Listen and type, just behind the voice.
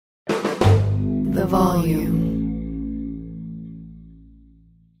the volume.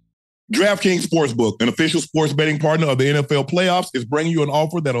 DraftKings Sportsbook, an official sports betting partner of the NFL playoffs, is bringing you an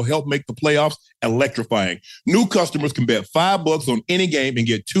offer that'll help make the playoffs electrifying. New customers can bet $5 on any game and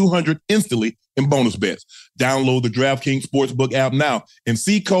get $200 instantly in bonus bets. Download the DraftKings Sportsbook app now and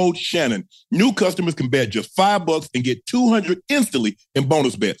see code Shannon. New customers can bet just $5 and get $200 instantly in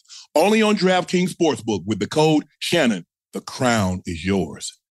bonus bets. Only on DraftKings Sportsbook with the code Shannon. The crown is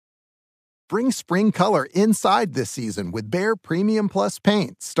yours. Bring spring color inside this season with Behr Premium Plus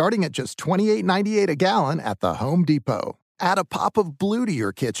paint, starting at just $28.98 a gallon at the Home Depot. Add a pop of blue to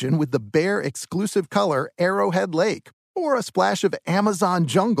your kitchen with the Behr exclusive color Arrowhead Lake, or a splash of Amazon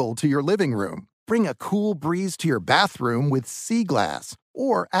Jungle to your living room. Bring a cool breeze to your bathroom with Sea Glass,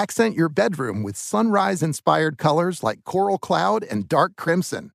 or accent your bedroom with sunrise-inspired colors like Coral Cloud and Dark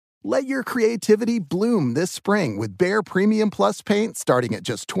Crimson. Let your creativity bloom this spring with Behr Premium Plus paint starting at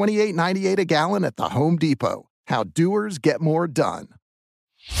just $28.98 a gallon at the Home Depot. How doers get more done.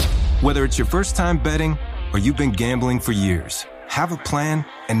 Whether it's your first time betting or you've been gambling for years, have a plan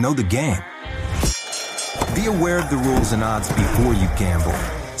and know the game. Be aware of the rules and odds before you gamble.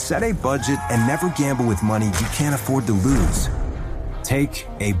 Set a budget and never gamble with money you can't afford to lose. Take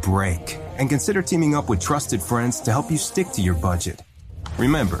a break and consider teaming up with trusted friends to help you stick to your budget.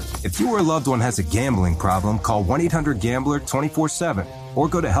 Remember, if you or a loved one has a gambling problem, call 1-800-GAMBLER 24/7 or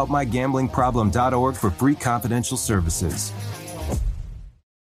go to helpmygamblingproblem.org for free confidential services.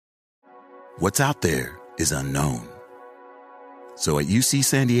 What's out there is unknown. So at UC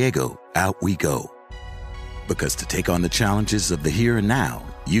San Diego, out we go. Because to take on the challenges of the here and now,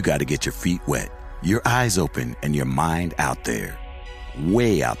 you got to get your feet wet, your eyes open, and your mind out there.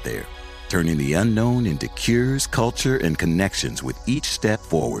 Way out there. Turning the unknown into cures, culture, and connections with each step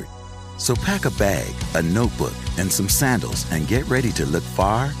forward. So pack a bag, a notebook, and some sandals and get ready to look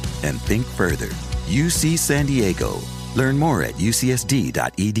far and think further. UC San Diego. Learn more at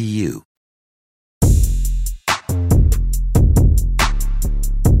ucsd.edu.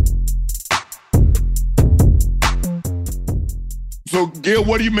 So, Gil,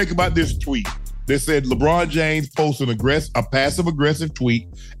 what do you make about this tweet? They said LeBron James posted a passive-aggressive tweet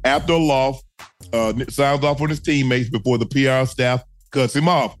after a loss, sounds off on his teammates before the PR staff cuts him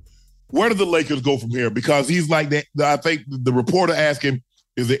off. Where do the Lakers go from here? Because he's like that. I think the reporter asked him,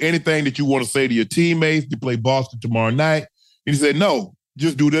 is there anything that you want to say to your teammates to play Boston tomorrow night? And he said, no,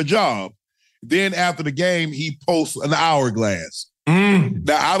 just do their job. Then after the game, he posts an hourglass.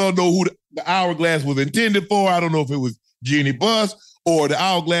 Now, I don't know who the hourglass was intended for. I don't know if it was Jeannie Buss or the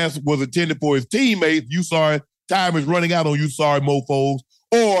hourglass was intended for his teammates. You sorry, time is running out on you sorry mofos.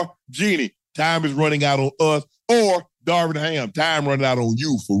 Or Jeannie, time is running out on us. Or Darvin Ham, time running out on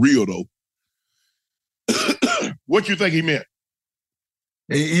you for real though. What you think he meant?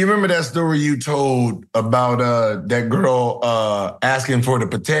 You remember that story you told about that girl asking for the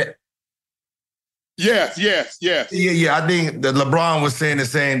patek? Yes. Yeah. I think that LeBron was saying the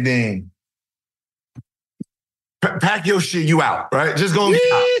same thing. Pack your shit, you out, right? Just go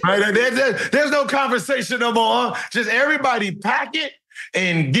out, right? There's no conversation no more. Just everybody pack it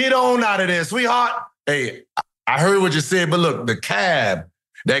and get on out of there, sweetheart. Hey, I heard what you said, but look, the cab,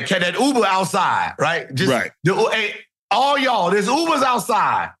 that Uber outside, right? Just right. Hey, all y'all, there's Ubers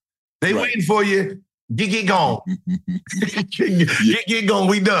outside. They waiting for you. Get gone. Get gone.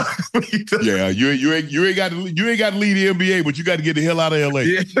 We done. Yeah, you ain't got to leave the NBA, but you got to get the hell out of LA.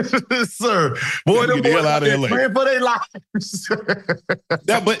 Yes, sir. Boy, get the hell out of LA. Praying for their lives.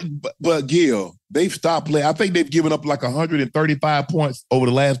 But Gil, they've stopped playing. I think they've given up like 135 points over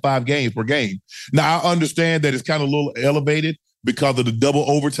the last 5 games per game. Now I understand that it's kind of a little elevated because of the double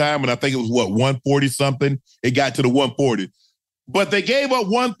overtime, and I think it was 140 something. It got to the 140, but they gave up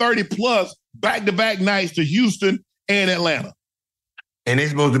 130 plus back-to-back nights to Houston and Atlanta. And they're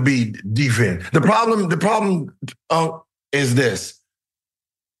supposed to be defense. The problem is this.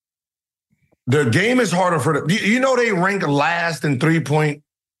 The game is harder for them. You know they rank last in three-point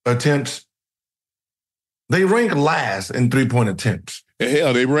attempts? They rank last in three-point attempts.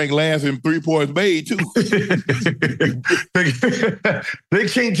 Hell, they rank last in 3 points made, too. They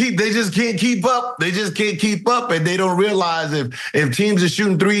just can't keep up. They just can't keep up, and they don't realize if teams are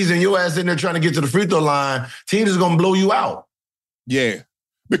shooting threes and your ass in there trying to get to the free throw line, teams is going to blow you out. Yeah,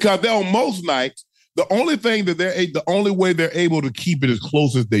 because they're on most nights, the only way they're able to keep it as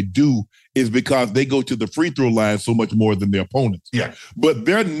close as they do is because they go to the free throw line so much more than their opponents. Yeah. But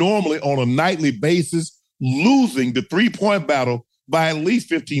they're normally on a nightly basis losing the 3-point battle by at least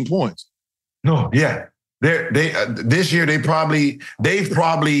 15 points. No, yeah. This year they've probably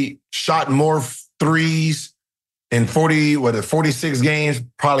shot more threes in 46 games,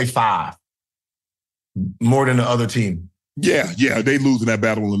 probably 5. more than the other team. Yeah, they lose in that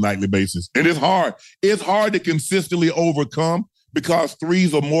battle on a nightly basis. And it's hard. It's hard to consistently overcome because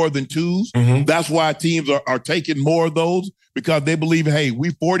threes are more than twos. Mm-hmm. That's why teams are taking more of those because they believe, hey,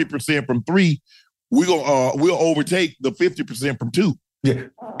 we 40% from three, we'll overtake the 50% from two. Yeah.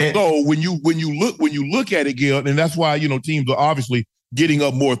 And so when you look at it, Gil, and that's why teams are obviously getting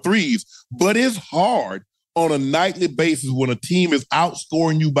up more threes, but it's hard on a nightly basis when a team is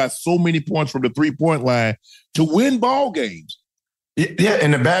outscoring you by so many points from the 3-point line to win ball games. Yeah,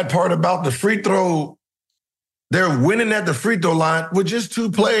 and the bad part about the free throw, they're winning at the free throw line with just two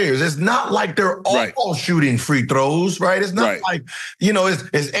players. It's not like they're all shooting free throws, right? It's not like,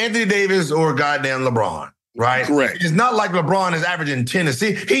 it's Anthony Davis or goddamn LeBron, right? Correct. It's not like LeBron is averaging 10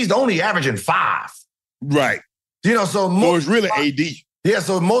 assists. He's only averaging 5. Right. So it's really AD. Yeah,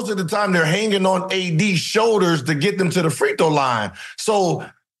 so most of the time they're hanging on AD's shoulders to get them to the free throw line. So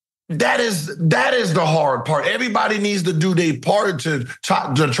that is the hard part. Everybody needs to do their part to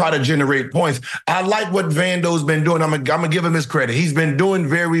try to generate points. I like what Vando's been doing. I'm gonna give him his credit. He's been doing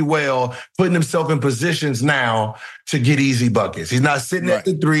very well, putting himself in positions now to get easy buckets. He's not sitting at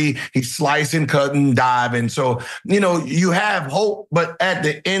the three. He's slicing, cutting, diving. So, you have hope, but at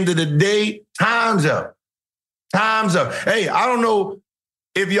the end of the day, time's up. Time's up. Hey, I don't know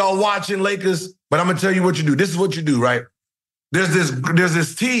if y'all watching Lakers, but I'm gonna tell you what you do. This is what you do, right? There's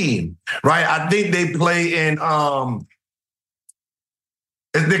this team, right? I think they play in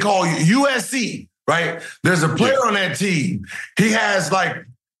they call USC, right? There's a player on that team. He has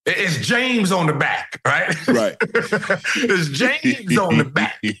it's James on the back, right? Right. It's James on the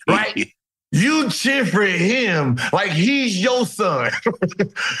back, right? You cheer for him like he's your son.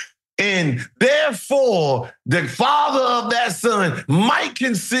 And therefore, the father of that son might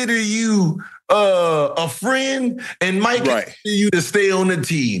consider you a friend and might consider you to stay on the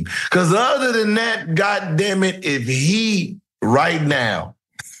team. Because other than that, God damn it, if he right now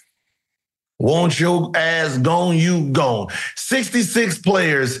wants your ass gone, you gone. 66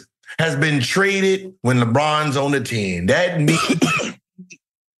 players has been traded when LeBron's on the team. That means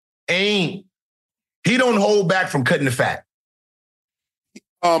he don't hold back from cutting the fat.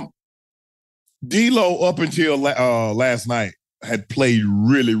 D'Lo up until last night had played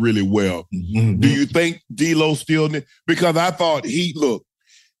really, really well. Mm-hmm. Do you think D'Lo still? Because I thought he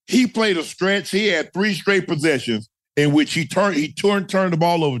played a stretch. He had 3 straight possessions in which he turned the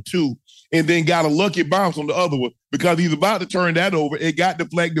ball over 2, and then got a lucky bounce on the other one because he's about to turn that over. It got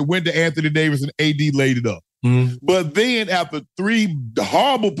deflected, went to Anthony Davis, and AD laid it up. Mm-hmm. But then after 3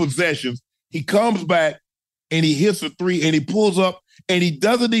 horrible possessions, he comes back and he hits a 3 and he pulls up. And he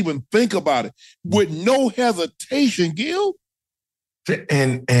doesn't even think about it with no hesitation, Gil.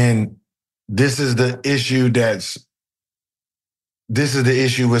 And this is the issue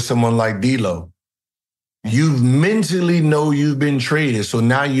with someone like D'Lo. You mentally know you've been traded, so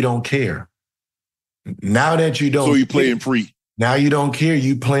now you don't care. Now that you don't, so you playing free. Now you don't care.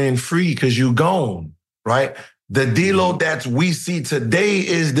 You playing free because you gone, right? The D'Lo that we see today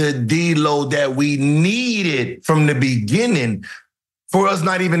is the D'Lo that we needed from the beginning. For us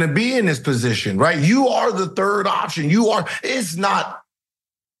not even to be in this position, right? You are the third option. It's not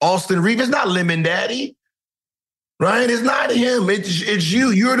Austin Reeves, it's not Lemon Daddy, right? It's not him, it's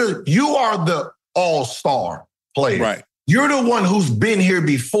you. You are the all-star player. Right. You're the one who's been here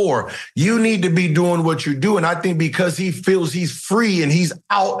before. You need to be doing what you do. And I think because he feels he's free and he's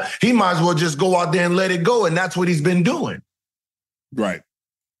out, he might as well just go out there and let it go. And that's what he's been doing. Right.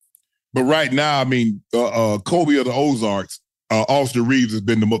 But right now, I mean, Kobe of the Ozarks, Austin Reeves has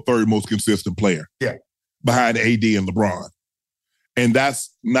been the third most consistent player. Yeah. Behind AD and LeBron. And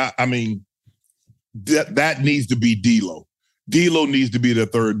that's not, I mean, that needs to be D'Lo. D'Lo needs to be the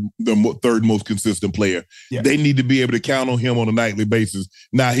third most consistent player. Yeah. They need to be able to count on him on a nightly basis.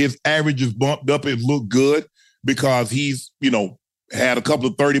 Now, his average is bumped up. It looked good because he's, had a couple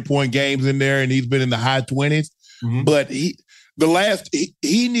of 30-point games in there and he's been in the high 20s. Mm-hmm. But he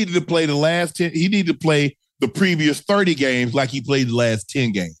needed to play the last 10. He needed to play the previous 30 games like he played the last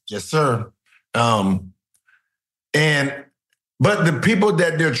 10 games. Yes, sir. But the people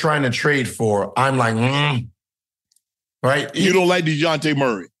that they're trying to trade for, I'm like, right? You don't like DeJounte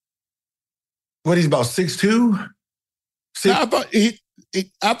Murray? What, he's about 6'2"? I thought he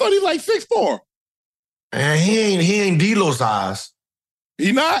like 6'4". And he ain't D'Lo size.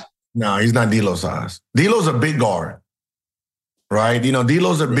 He not? No, he's not D'Lo size. D'Lo's a big guard. Right?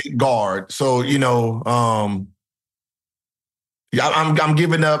 D'Lo's a big guard. So, I'm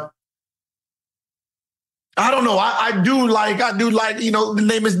giving up. I don't know. I do like, the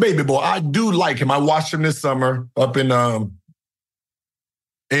name is Baby Boy. I do like him. I watched him this summer up in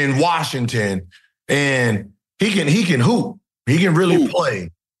Washington. And he can hoop. He can really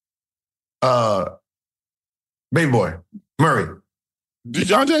play. Baby boy, Murray.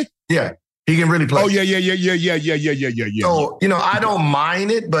 DeJounte? Yeah. He can really play. Oh, yeah. So, I don't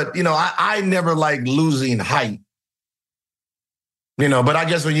mind it, but, I never like losing height. But I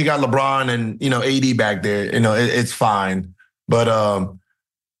guess when you got LeBron and, AD back there, it's fine. But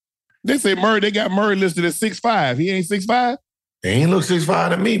they say they got Murray listed at 6'5". He ain't 6'5"? He ain't look 6'5"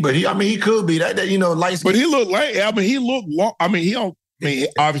 to me, but he could be that light. But he looked like, he looked long. He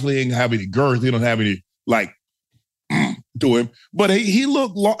obviously ain't have any girth. He don't have any to him, but he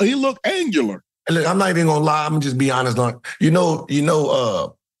looked long, he looked angular. Look, I'm not even gonna lie. I'm gonna just be honest. That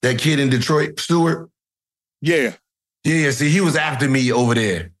kid in Detroit, Stewart. Yeah. Yeah. See, he was after me over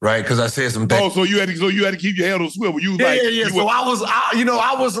there, right? Because I said some things. Oh, so you had to keep your head on swivel. You was yeah. So I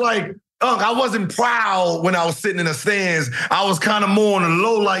was like. I wasn't proud when I was sitting in the stands. I was kind of more on the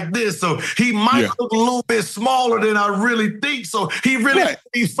low like this. So he might look a little bit smaller than I really think. So he really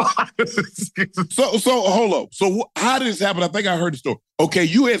be fine. So hold up. So how did this happen? I think I heard the story. Okay,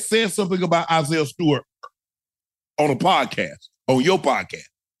 you had said something about Isaiah Stewart on a podcast, on your podcast.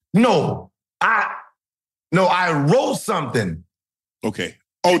 No, I wrote something. Okay.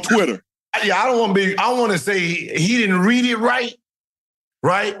 On Twitter. Yeah, I want to say he didn't read it right?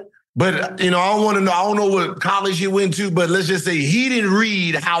 But, I don't want to know. I don't know what college he went to, but let's just say he didn't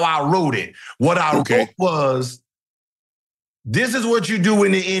read how I wrote it. What I wrote was, this is what you do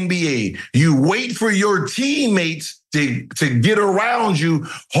in the NBA. You wait for your teammates to get around you,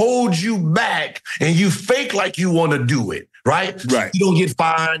 hold you back, and you fake like you want to do it, right? Right. You don't get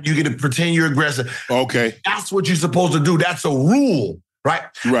fined. You get to pretend you're aggressive. Okay. That's what you're supposed to do. That's a rule, right?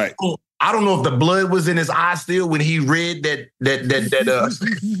 Right. I don't know if the blood was in his eye still when he read that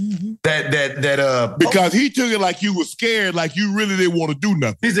because he took it like you were scared, like you really didn't want to do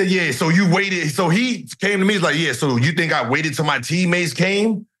nothing. He said, yeah, so you waited. So he came to me, he's like, yeah, so you think I waited till my teammates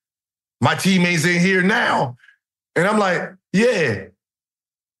came? My teammates in here now. And I'm like, yeah.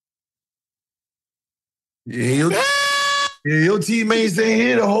 Your teammates ain't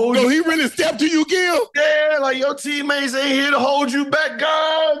here to hold you. So he really stepped to you, Gil? Yeah, like your teammates ain't here to hold you back.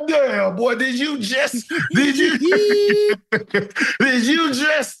 God damn, boy, did you just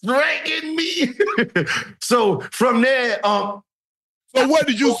threaten me? So from there, so what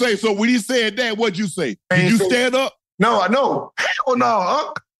did you say? So when he said that, what'd you say? Did you stand up? No. Hell no,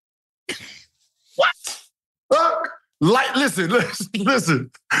 Unc. What? Unc? Listen.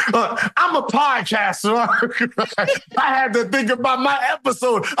 I'm a podcaster. I had to think about my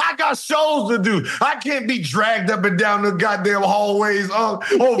episode. I got shows to do. I can't be dragged up and down the goddamn hallways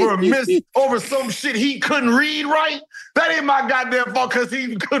over some shit he couldn't read right. That ain't my goddamn fault because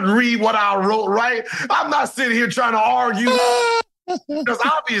he couldn't read what I wrote right. I'm not sitting here trying to argue. Because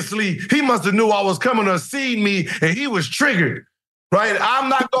obviously he must have knew I was coming to see me and he was triggered. Right? I'm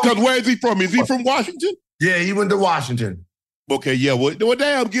not going. Because where is he from? Is he from Washington? Yeah, he went to Washington. Okay, yeah. Well,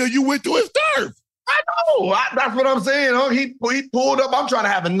 damn, Gil, you went to his turf. I know. That's what I'm saying. Huh? He pulled up. I'm trying to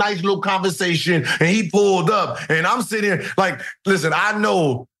have a nice little conversation, and he pulled up. And I'm sitting here like, listen, I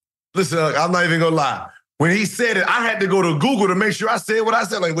know. Listen, I'm not even going to lie. When he said it, I had to go to Google to make sure I said what I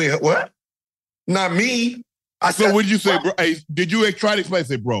said. Like, wait, what? Not me. So what did you say, bro? Hey, did you try to explain?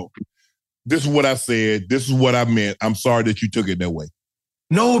 Say, bro, this is what I said. This is what I meant. I'm sorry that you took it that way.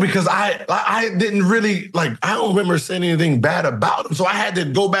 No, because I didn't really, I don't remember saying anything bad about him. So I had to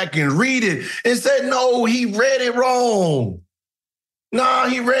go back and read it and said, no, he read it wrong. No,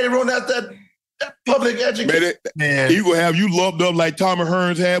 he read it wrong. That's that public education. Man, he will have you lumped up like Tommy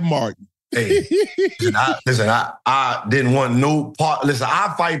Hearns had Martin. Hey, listen, I didn't want no part. Listen,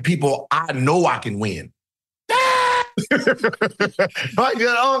 I fight people I know I can win.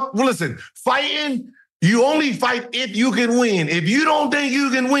 Listen, fighting, you only fight if you can win. If you don't think you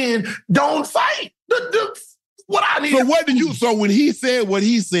can win, don't fight. What I need. So what did you? So when he said what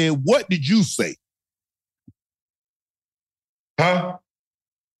he said, what did you say? Huh?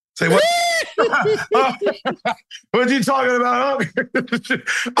 Say what? What you talking about?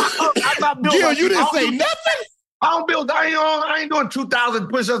 I'm not built. Gil, you didn't say nothing. I ain't doing 2,000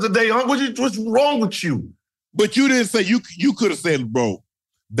 push-ups a day. What's wrong with you? But you didn't say, you could have said, bro,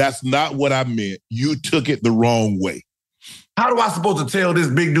 that's not what I meant. You took it the wrong way. How do I supposed to tell this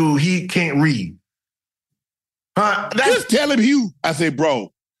big dude he can't read? Just tell him I say,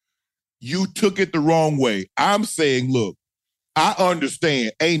 bro, you took it the wrong way. I'm saying, look, I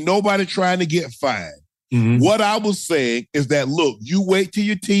understand. Ain't nobody trying to get fined. Mm-hmm. What I was saying is that, look, you wait till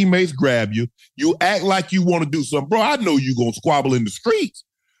your teammates grab you. You act like you want to do something. Bro, I know you're going to squabble in the streets.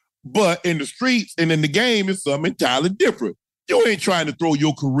 But in the streets and in the game, it's something entirely different. You ain't trying to throw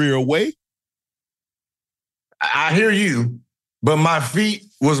your career away. I hear you, but my feet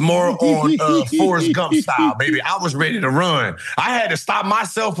was more on Forrest Gump style, baby. I was ready to run. I had to stop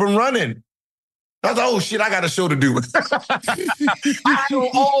myself from running. I was like, oh, shit, I got a show to do. I had on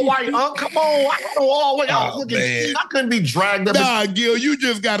all white. Come on, I had on all white. I was looking shit. I couldn't be dragged up. Nah, Gil, you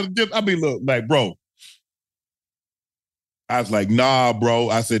just got to look, like, bro. I was like, nah, bro.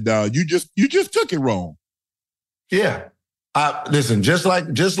 I said, you just took it wrong. Yeah. Listen, just like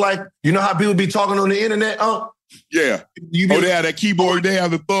you know how people be talking on the internet, Yeah. They have that keyboard, they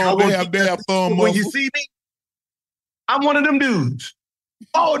have the thumb, they have thumb. When you see me, I'm one of them dudes.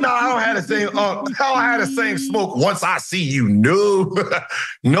 Oh no, I don't have the same. I don't have the same smoke. Once I see you, no,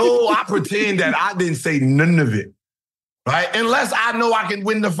 no, I pretend that I didn't say none of it, right? Unless I know I can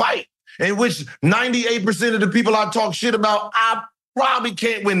win the fight, in which 98% of the people I talk shit about, I probably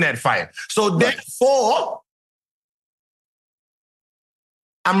can't win that fight. So therefore,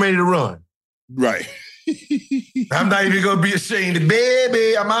 I'm ready to run. Right. I'm not even gonna be ashamed,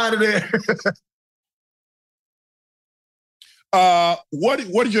 baby. I'm out of there. What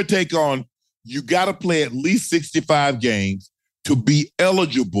is your take on you got to play at least 65 games to be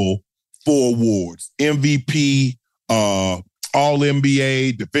eligible for awards? MVP,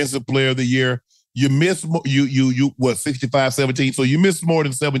 All-NBA, Defensive Player of the Year. You miss 65, 17. So you miss more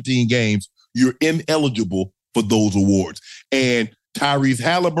than 17 games. You're ineligible for those awards. And Tyrese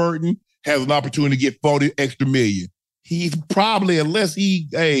Halliburton has an opportunity to get 40 extra million. He's probably, unless he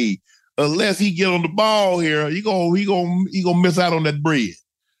get on the ball here, he gonna miss out on that bread.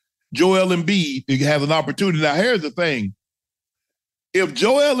 Joel Embiid has an opportunity. Now, here's the thing. If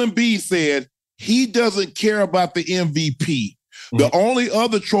Joel Embiid said he doesn't care about the MVP, the only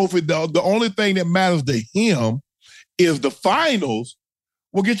other trophy, the only thing that matters to him is the finals,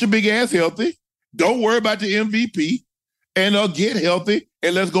 well, get your big ass healthy. Don't worry about the MVP, and get healthy,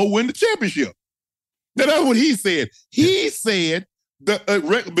 and let's go win the championship. Now, that's what he said. He said,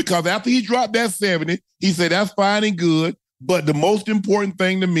 because after he dropped that 70, he said, that's fine and good, but the most important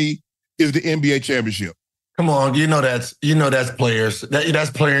thing to me is the NBA championship. Come on, that's players. That's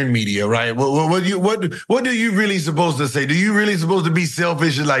player and media, right? What do you really supposed to say? Do you really supposed to be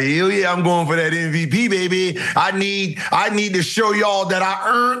selfish and like, hell yeah, I'm going for that MVP, baby. I need to show y'all that I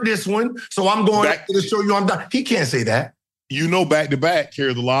earned this one, so I'm going to show you I'm done. He can't say that. Back-to-back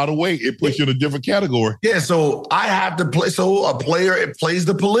carries a lot of weight. It puts you in a different category. Yeah, so I have to play. So a player, it plays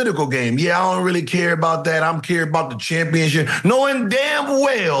the political game. Yeah, I don't really care about that. I'm care about the championship. Knowing damn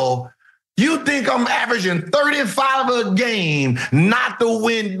well, you think I'm averaging 35 a game, not to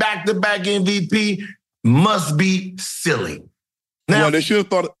win back-to-back MVP, must be silly. Now, they should have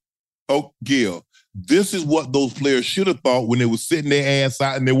thought, Gil, this is what those players should have thought when they were sitting their ass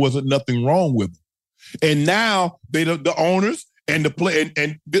out and there wasn't nothing wrong with them. And now the owners and the play the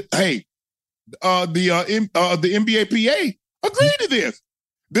NBA PA agreed to this.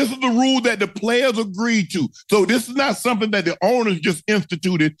 This is the rule that the players agreed to. So this is not something that the owners just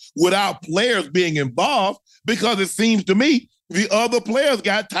instituted without players being involved, because it seems to me the other players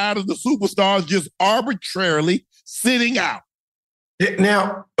got tired of the superstars just arbitrarily sitting out.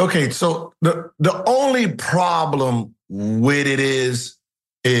 Now, okay, so the only problem with it is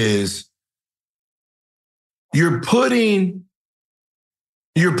you're putting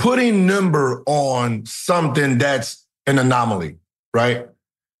number on something that's an anomaly, right?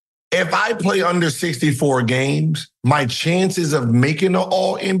 If I play under 64 games, my chances of making an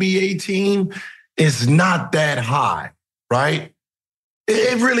all-NBA team is not that high, right?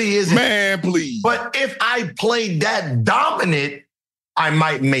 It really isn't. Man, please. But if I play that dominant, I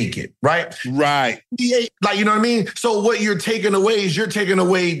might make it, right? Right. Like, you know what I mean? So what you're taking away is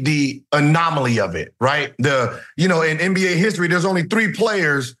the anomaly of it, right? In NBA history, there's only 3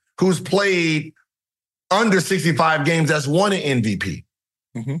 players who's played under 65 games that's won an MVP,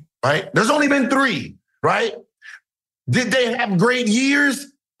 right? There's only been 3, right? Did they have great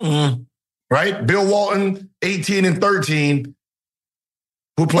years? Right? Bill Walton, 18 and 13.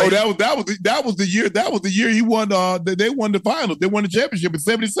 Who played? Oh, that was the year he won. They won the finals. They won the championship in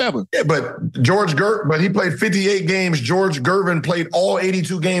 '77. Yeah, but he played 58 games. George Gervin played all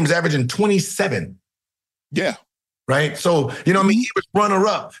 82 games, averaging 27. Yeah, right. So he was runner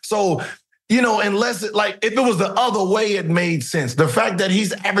up. So unless if it was the other way, it made sense. The fact that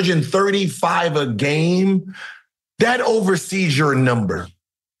he's averaging 35 a game, that oversees your number,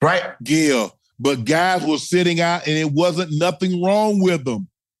 right? Yeah. But guys were sitting out and it wasn't nothing wrong with them.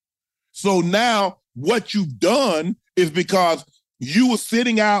 So now what you've done is because you were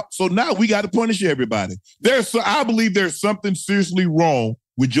sitting out, so now we got to punish everybody. I believe there's something seriously wrong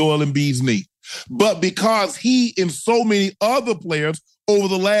with Joel Embiid's knee. But because he and so many other players over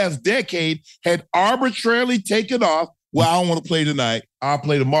the last decade had arbitrarily taken off. Well, I don't want to play tonight. I'll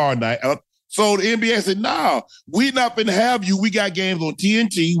play tomorrow night. So the NBA said, no, we're not going to have you. We got games on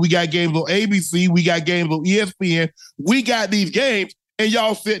TNT. We got games on ABC. We got games on ESPN. We got these games, and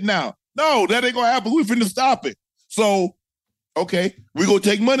y'all sitting out. No, that ain't going to happen. We're finna stop it. So, okay, we're going to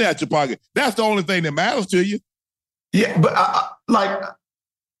take money out your pocket. That's the only thing that matters to you. Yeah, but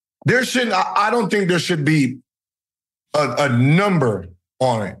there shouldn't, I don't think there should be a number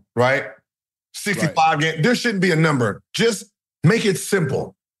on it, right? 65 games. There shouldn't be a number. Just make it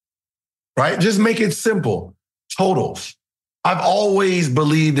simple, right? Just make it simple. Totals. I've always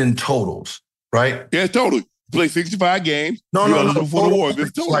believed in totals, right? Yeah, totally. Play 65 games. No. For the war.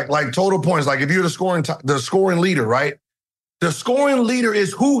 Like total points. Like if you're the scoring leader, right? The scoring leader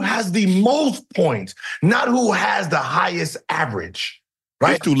is who has the most points, not who has the highest average,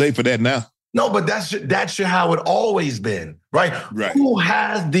 right? It's too late for that now. No, but that's how it always been, right? Right. Who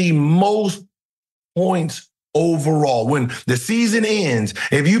has the most points overall? When the season ends,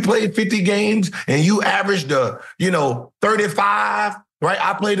 if you played 50 games and you averaged 35, right?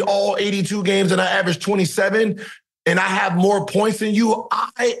 I played all 82 games and I averaged 27 and I have more points than you,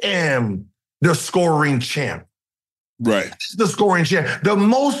 I am the scoring champ. Right. It's the scoring champ. The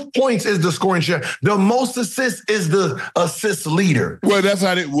most points is the scoring champ. The most assists is the assist leader. Well, that's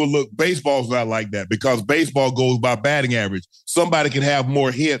how it will look. Baseball's not like that because baseball goes by batting average. Somebody can have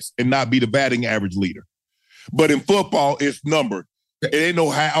more hits and not be the batting average leader. But in football, it's numbered. It ain't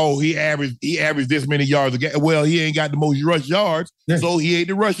no how, he averaged this many yards a game. Well, he ain't got the most rush yards, so he ain't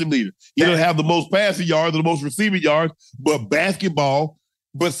the rushing leader. He doesn't have the most passing yards or the most receiving yards, but basketball.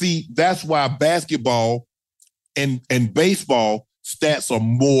 But see, that's why basketball and baseball stats are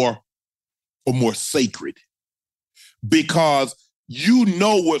more sacred because you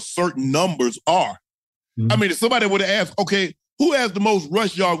know what certain numbers are. Mm-hmm. I mean, if somebody would have asked, okay, who has the most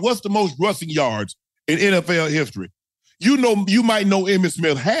rush yards? What's the most rushing yards in NFL history? You know, you might know Emmitt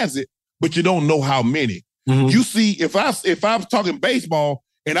Smith has it, but you don't know how many. Mm-hmm. You see, if I'm talking baseball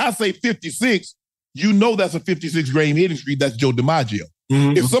and I say 56, you know that's a 56 game hitting streak. That's Joe DiMaggio.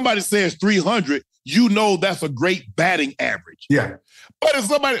 Mm-hmm. If somebody says 300, you know that's a great batting average. Yeah. But if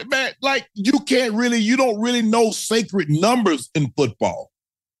somebody, man, like you don't really know sacred numbers in football.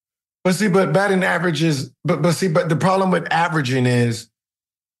 But batting averages, but the problem with averaging is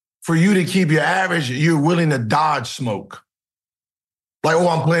for you to keep your average, you're willing to dodge smoke. Like,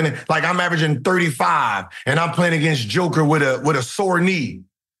 I'm averaging 35 and I'm playing against Joker with a sore knee.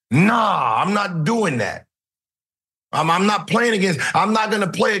 Nah, I'm not doing that. I'm not going to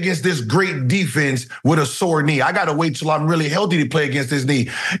play against this great defense with a sore knee. I got to wait till I'm really healthy to play against this knee.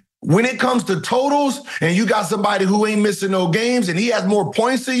 When it comes to totals and you got somebody who ain't missing no games and he has more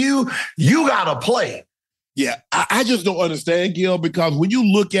points than you got to play. Yeah, I just don't understand, Gil, because when you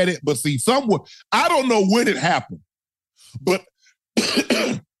look at it, but see, I don't know when it happened, but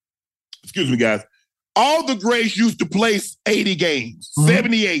excuse me, guys, all the greats used to play 80 games,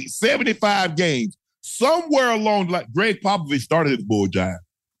 78, 75 games. Somewhere along, like Greg Popovich started as Bull Giant.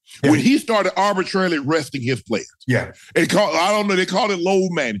 Yeah. When he started arbitrarily resting his players. Yeah. They called it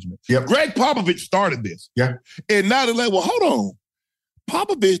load management. Yep. Greg Popovich started this. Yeah. And now they're like, well, hold on.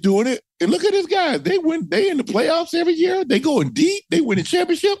 Popovich doing it. And look at these guys. They in the playoffs every year. They going deep. They win the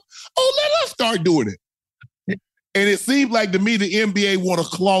championship. Oh, let us start doing it. And it seems like to me the NBA want to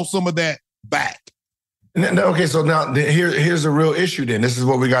claw some of that back. Okay, so now here's a real issue then. This is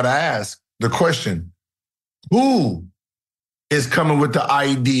what we got to ask. The question, who is coming with the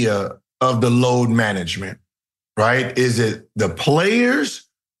idea of the load management, right? Is it the players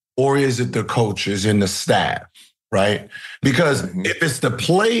or is it the coaches and the staff, right? Because if it's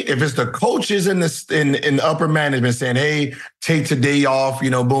the coaches in the upper management saying, hey, take today off,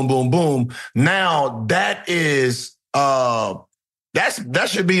 boom, boom, boom. Now that is that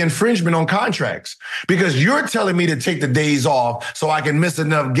should be infringement on contracts because you're telling me to take the days off so I can miss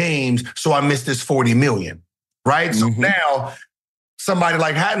enough games so I miss this $40 million, right? So now somebody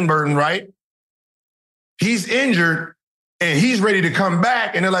like Hattenburton, right? He's injured and he's ready to come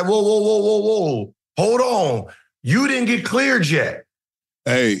back and they're like, whoa, hold on. You didn't get cleared yet.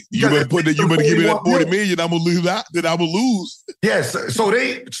 Hey, you better give me that $40 million. I'm gonna lose that. Then I will lose. Yes. So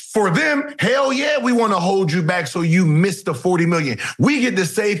for them, hell yeah, we want to hold you back so you miss the $40 million. We get to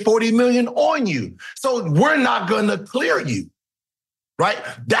save $40 million on you. So we're not gonna clear you. Right?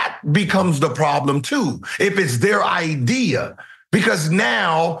 That becomes the problem too. If it's their idea. Because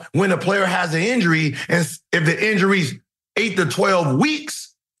now when a player has an injury, and if the injury's 8 to 12 weeks,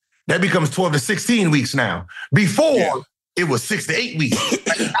 that becomes 12 to 16 weeks now. Before, it was 6 to 8 weeks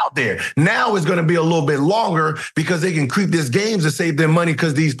out there. Now it's going to be a little bit longer because they can creep these games to save their money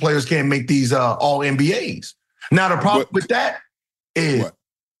because these players can't make these all NBAs. Now, the problem with that is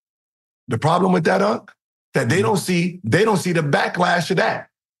the problem with that, Unc, that they don't see the backlash of that.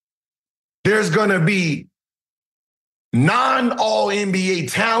 There's going to be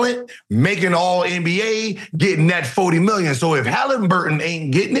non-all-NBA talent making all-NBA, getting that $40 million. So if Halliburton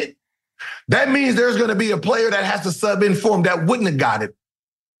ain't getting it, that means there's going to be a player that has to sub in for him that wouldn't have got it.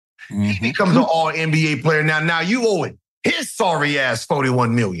 He becomes an all-NBA player. Now you owe it his sorry ass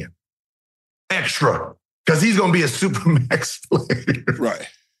 $41 million extra because he's going to be a supermax player. Right.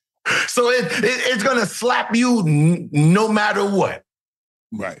 So it's going to slap you no matter what.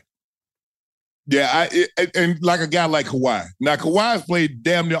 Right. Yeah, and like a guy like Kawhi. Now, Kawhi's played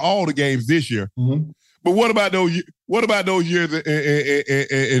damn near all the games this year. But what about those? What about those years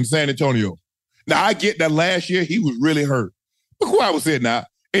in San Antonio? Now, I get that last year he was really hurt. But Kawhi was saying, "Nah,"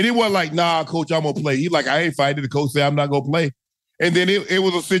 and it wasn't like, "Nah, coach, I'm gonna play." He like, "I ain't fighting." The coach said, "I'm not gonna play." And then it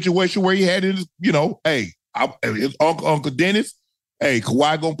was a situation where he had his, hey, his Uncle Dennis, hey,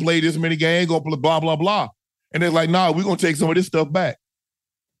 Kawhi gonna play this many games, gonna play blah blah blah, and they're like, "Nah, we're gonna take some of this stuff back."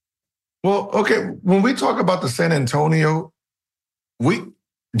 Well, okay, when we talk about the San Antonio, we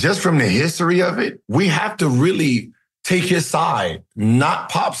just from the history of it, we have to really take his side, not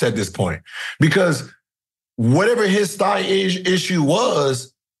Pop's at this point. Because whatever his thigh issue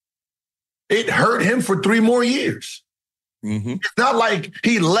was, it hurt him for 3 more years. It's not like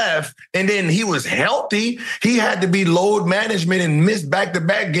he left and then he was healthy. He had to be load management and missed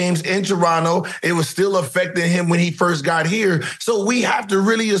back-to-back games in Toronto. It was still affecting him when he first got here. So we have to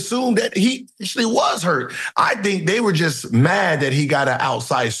really assume that he actually was hurt. I think they were just mad that he got an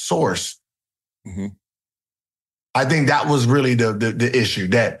outside source. I think that was really the issue,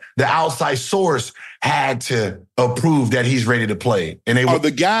 that the outside source had to approve that he's ready to play. And they are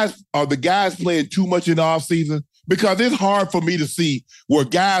the guys playing too much in the offseason? Because it's hard for me to see where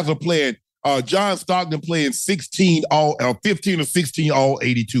guys are playing. John Stockton playing 15 or 16 all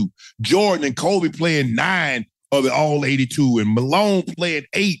 82. Jordan and Kobe playing 9 of the all 82, and Malone playing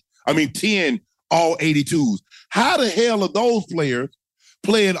 10 all 82s. How the hell are those players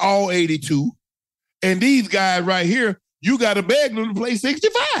playing all 82? And these guys right here, you got to beg them to play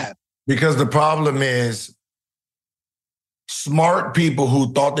 65. Because the problem is smart people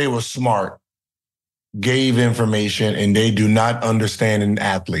who thought they were smart gave information and they do not understand an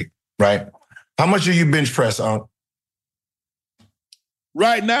athlete, right? How much are you bench press, Unc?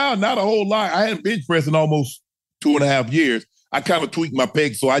 Right now, not a whole lot. I hadn't bench pressed in almost 2.5 years. I kind of tweak my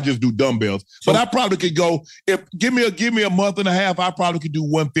pegs, so I just do dumbbells. But I probably could go, give me a month and a half, I probably could do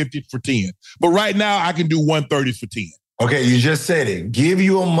 150 for 10. But right now, I can do 130s for 10. Okay, you just said it. Give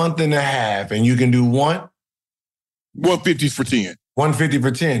you a month and a half and you can do what? 150s for 10. 150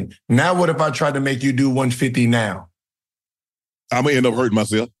 for 10. Now what if I try to make you do 150 now? I'm going to end up hurting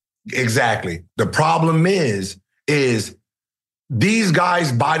myself. Exactly. The problem is these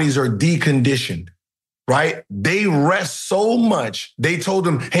guys' bodies are deconditioned, right? They rest so much. They told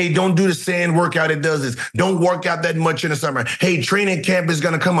them, hey, don't do the sand workout. It does this. Don't work out that much in the summer. Hey, training camp is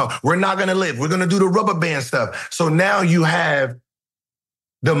going to come up. We're not going to lift. We're going to do the rubber band stuff. So now you have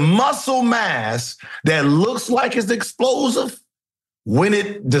the muscle mass that looks like it's explosive. When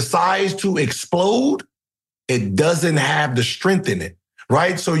it decides to explode, it doesn't have the strength in it,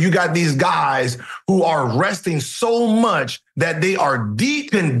 right? So you got these guys who are resting so much that they are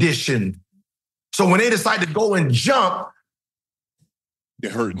deconditioned. So when they decide to go and jump,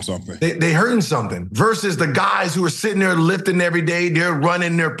 they're hurting something. They're hurting something versus the guys who are sitting there lifting every day, they're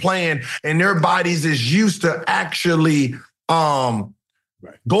running, they're playing, and their bodies is used to actually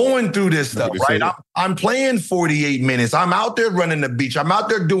going through this stuff, right? I'm playing 48 minutes. I'm out there running the beach. I'm out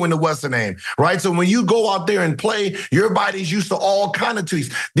there doing the Western Aim, right? So when you go out there and play, your body's used to all kind of tweaks.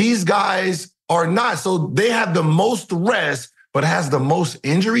 These guys are not. So they have the most rest, but has the most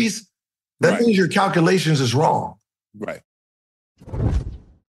injuries. That means your calculations is wrong. Right.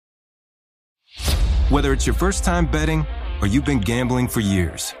 Whether it's your first time betting or you've been gambling for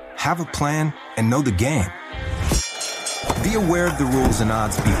years, have a plan and know the game. Be aware of the rules and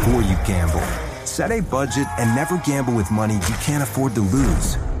odds before you gamble. Set a budget and never gamble with money you can't afford to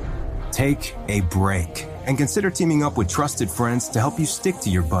lose. Take a break and consider teaming up with trusted friends to help you stick to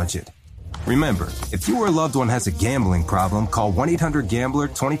your budget. Remember, if you or a loved one has a gambling problem, call 1-800-GAMBLER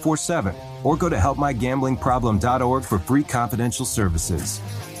 24/7 or go to helpmygamblingproblem.org for free confidential services.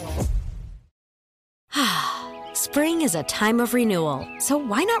 Spring is a time of renewal, so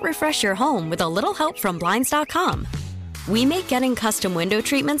why not refresh your home with a little help from Blinds.com? We make getting custom window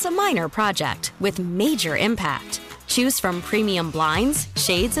treatments a minor project with major impact. Choose from premium blinds,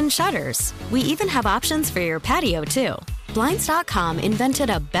 shades, and shutters. We even have options for your patio, too. Blinds.com invented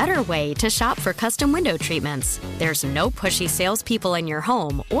a better way to shop for custom window treatments. There's no pushy salespeople in your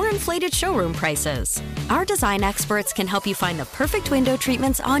home or inflated showroom prices. Our design experts can help you find the perfect window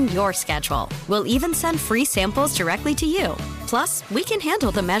treatments on your schedule. We'll even send free samples directly to you. Plus, we can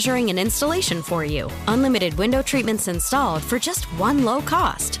handle the measuring and installation for you. Unlimited window treatments installed for just one low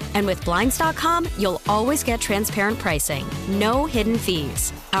cost. And with Blinds.com, you'll always get transparent pricing. No hidden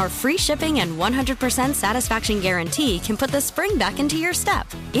fees. Our free shipping and 100% satisfaction guarantee can put the spring back into your step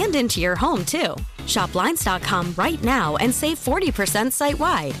and into your home, too. Shop Blinds.com right now and save 40%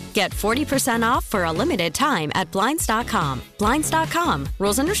 site-wide. Get 40% off for a limited time at Blinds.com. Blinds.com.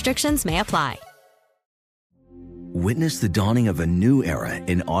 Rules and restrictions may apply. Witness the dawning of a new era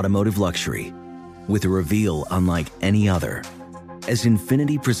in automotive luxury with a reveal unlike any other as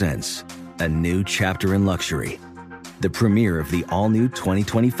Infiniti presents a new chapter in luxury, the premiere of the all-new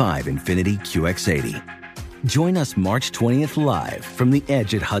 2025 Infiniti QX80. Join us March 20th live from the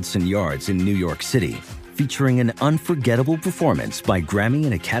Edge at Hudson Yards in New York City, featuring an unforgettable performance by Grammy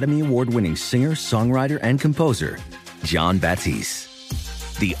and Academy Award-winning singer, songwriter, and composer, Jon Batiste.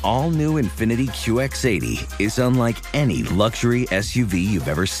 The all-new Infiniti QX80 is unlike any luxury SUV you've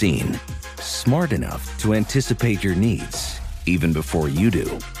ever seen. Smart enough to anticipate your needs, even before you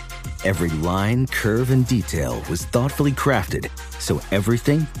do. Every line, curve, and detail was thoughtfully crafted, so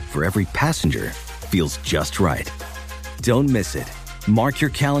everything for every passenger feels just right. Don't miss it. Mark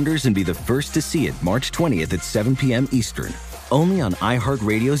your calendars and be the first to see it March 20th at 7 p.m. Eastern, only on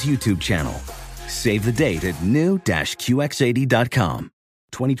iHeartRadio's YouTube channel. Save the date at new-QX80.com.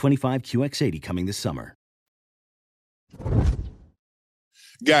 2025 QX80 coming this summer.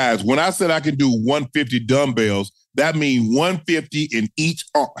 Guys, when I said I can do 150 dumbbells, that means 150 in each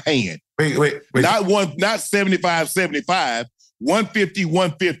hand. Wait. Not 75,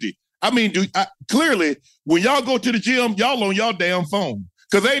 150. I mean, clearly, when y'all go to the gym, y'all on y'all damn phone.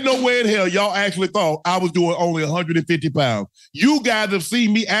 Because ain't no way in hell y'all actually thought I was doing only 150 pounds. You guys have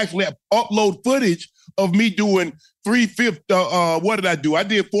seen me actually upload footage of me doing 350. What did I do? I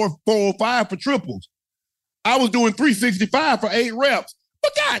did 405 for triples. I was doing 365 for 8 reps.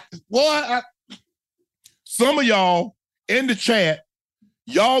 But God, boy, some of y'all in the chat,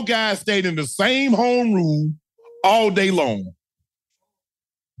 y'all guys stayed in the same homeroom all day long.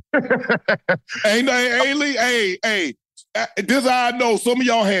 Hey, this is how I know some of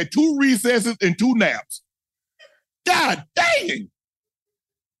y'all had 2 recesses and 2 naps. God dang.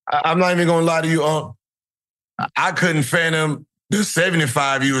 I'm not even going to lie to you. I couldn't fathom the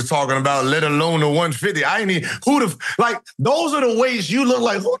 75 you was talking about, let alone the 150. I ain't even, those are the weights you look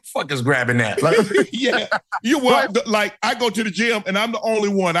like, who the fuck is grabbing that? Like, yeah. Like, I go to the gym and I'm the only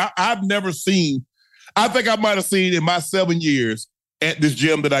one. I've never seen, I think I might have seen in my 7 years at this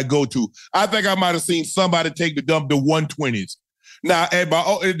gym that I go to, I think I might have seen somebody take the dump to 120s. Now, at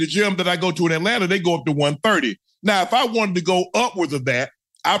the gym that I go to in Atlanta, they go up to 130. Now, if I wanted to go upwards of that,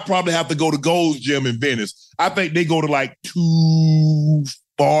 I'd probably have to go to Gold's Gym in Venice. I think they go to like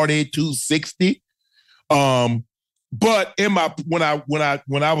 240, 260. But in my when I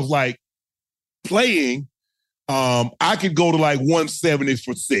was like playing, I could go to like 170s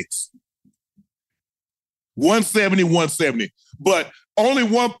for 6. 170. But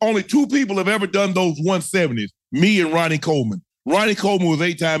only 2 people have ever done those 170s, me and Ronnie Coleman. Ronnie Coleman was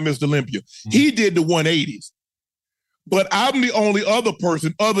 8-time Mr. Olympia. He did the 180s. But I'm the only other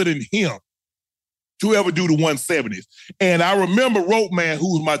person other than him to ever do the 170s. And I remember Rope Man,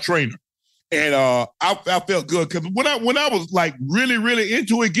 who was my trainer. And I felt good because when I was like really, really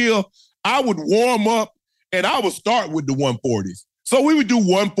into it, Gil, I would warm up and I would start with the 140s. So we would do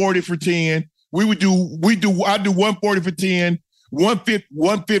 140 for 10. I do 140 for 10,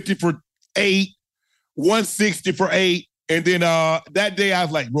 150 for 8, 160 for 8. And then that day I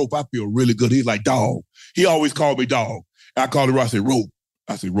was like, Rope, I feel really good. He's like, dog. He always called me dog. I called him, I said, Rope.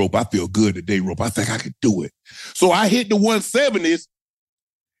 I feel good today, Rope. I think I can do it. So I hit the 170s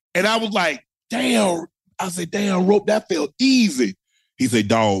and I was like, damn. I said, damn, Rope, that felt easy. He said,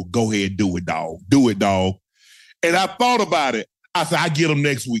 dog, go ahead, do it, dog. Do it, dog. And I thought about it. I said, I get him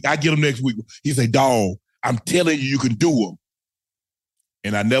next week. He said, dog, I'm telling you, you can do them.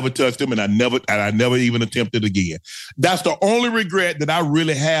 And I never touched him, and I never even attempted again. That's the only regret that I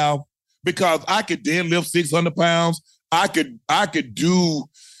really have, because I could deadlift 600 pounds. I could do,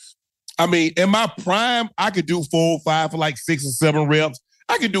 I mean, in my prime, I could do 405 for like 6 or 7 reps.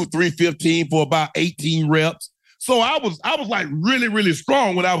 I could do 315 for about 18 reps. So I was like really, really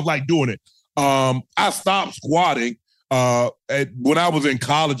strong when I was like doing it. I stopped squatting. When I was in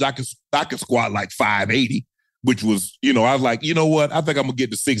college, I could squat like 580. which was, I was like, you know what? I think I'm going to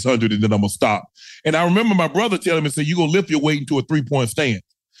get to 600 and then I'm going to stop. And I remember my brother telling me, say, you're going to lift your weight into a 3-point stance.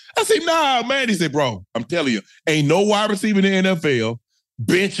 I said, nah, man. He said, bro, I'm telling you, ain't no wide receiver in the NFL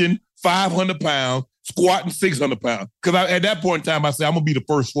benching 500 pounds, squatting 600 pounds. Because at that point in time, I said, I'm going to be the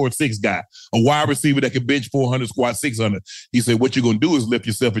first 4'6" guy, a wide receiver that can bench 400, squat 600. He said, what you're going to do is lift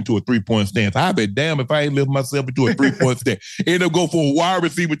yourself into a 3-point stance. I bet damn if I ain't lift myself into a 3-point stance. End up go for a wide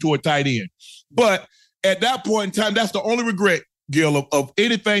receiver to a tight end. But at that point in time, that's the only regret, Gil, of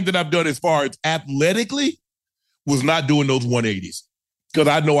anything that I've done as far as athletically was not doing those 180s. Because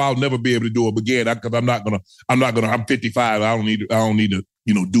I know I'll never be able to do it again. Because I'm 55. I don't need to,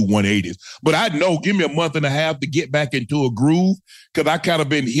 do 180s. But I know, give me a month and a half to get back into a groove. Because I kind of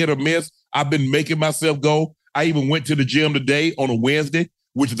been hit or miss. I've been making myself go. I even went to the gym today on a Wednesday,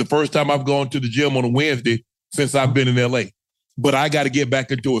 which is the first time I've gone to the gym on a Wednesday since I've been in LA. But I got to get back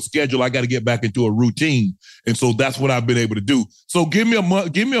into a schedule. I got to get back into a routine. And so that's what I've been able to do. So give me a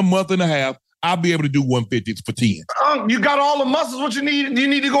month and a half. I'll be able to do 150s for 10. You got all the muscles. What you need? You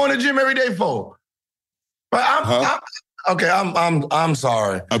need to go in the gym every day for. But I'm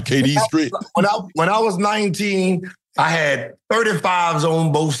sorry. I'm KD Street. When I was 19, I had 35s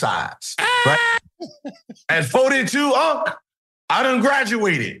on both sides. Right? At 42, I done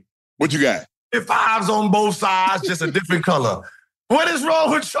graduated. What you got? 5s on both sides, just a different color. What is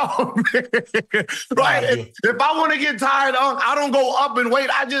wrong with y'all, man? Right? If I want to get tired, I don't go up in weight.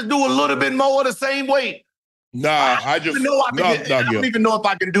 I just do a little bit more of the same weight. I don't even know if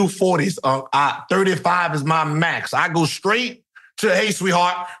I can do 40s. 35 is my max. I go straight to, hey,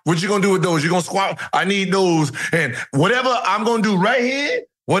 sweetheart, what you going to do with those? You going to squat? I need those. And whatever I'm going to do right here,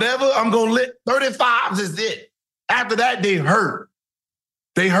 whatever I'm going to lift, 35s is it. After that, they hurt.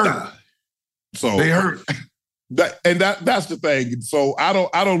 They hurt. They hurt. That's the thing. So I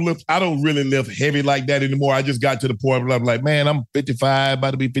don't really lift heavy like that anymore. I just got to the point where I'm like, man, I'm 55,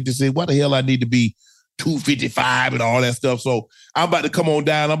 about to be 56. What the hell I need to be 255 and all that stuff. So I'm about to come on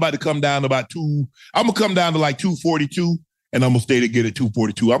down. I'm about to come down to about I'm gonna come down to like 242, and I'm gonna stay to get at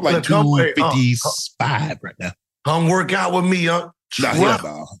 242. I'm like 255 right now. Come work out with me, huh?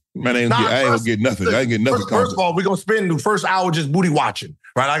 Man, I ain't gonna get nothing. I ain't get nothing. First of all, we're gonna spend the first hour just booty watching,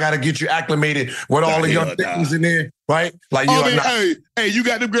 right? I gotta get you acclimated with all the young things in there, right? Like hey, you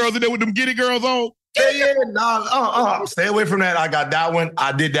got them girls in there with them giddy girls on? Stay away from that. I got that one.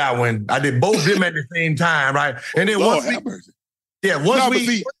 I did that one. I did both of them at the same time, right? And then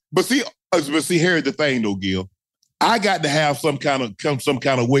but see, here's the thing though, Gil. I got to have some kind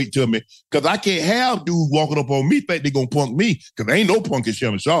of weight to me because I can't have dudes walking up on me think they gonna punk me because ain't no punking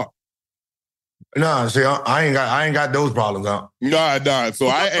Shannon Sharp. No, see, I ain't got those problems, huh? Nah. So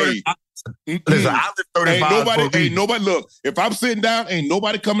listen, I live 35. Ain't nobody. Look, if I'm sitting down, ain't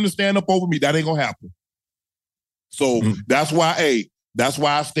nobody coming to stand up over me. That ain't gonna happen. So that's why I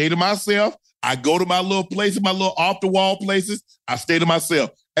stay to myself. I go to my little places, my little off the wall places. I stay to myself.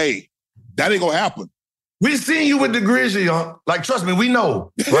 Hey, that ain't gonna happen. We seen you with the Grizzly, huh? Like, trust me, we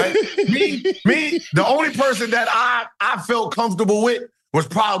know, right? me, the only person that I felt comfortable with was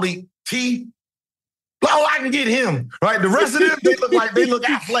probably T. Oh, I can get him, right? The rest of them, they look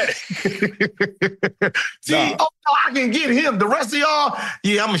athletic. See, I can get him. The rest of y'all,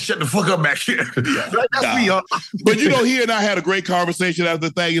 I'm gonna shut the fuck up back here. Right? That's me, y'all. But he and I had a great conversation after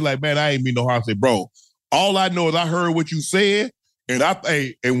the thing. He's like, man, I ain't mean no harm. I said, bro, all I know is I heard what you said, and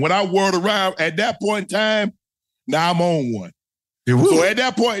when I whirled around at that point in time, now I'm on one. So at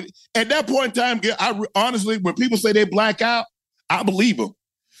that point in time, honestly, when people say they black out, I believe them.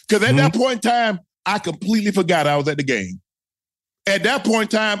 Because at that point in time, I completely forgot I was at the game. At that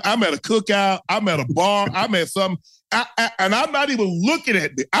point in time, I'm at a cookout, I'm at a bar, I'm at something, and I'm not even looking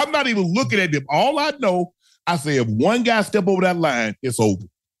at them. I'm not even looking at them. All I know, I say, if one guy step over that line, it's over.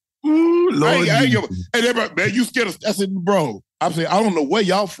 Ooh, Lord, and everybody, man, you scared of? I said, bro, I said, I don't know where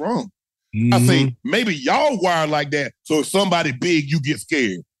y'all from. I say, maybe y'all wired like that, so if somebody big, you get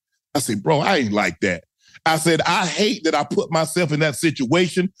scared. I said, bro, I ain't like that. I said, I hate that I put myself in that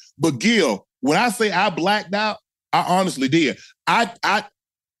situation, but Gil, when I say I blacked out, I honestly did. I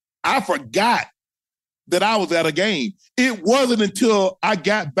forgot that I was at a game. It wasn't until I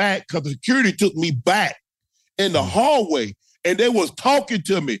got back because the security took me back in the hallway and they was talking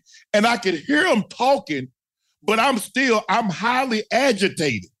to me and I could hear them talking, but I'm highly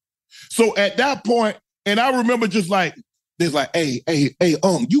agitated. So at that point, and I remember just like, they're like, hey,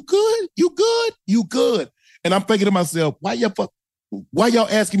 you good? You good? You good? And I'm thinking to myself, why y'all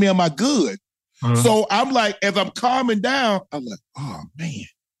asking me, am I good? So I'm like, as I'm calming down, I'm like, oh, man.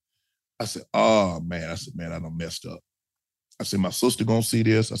 I said, man, I done messed up. I said, my sister gonna see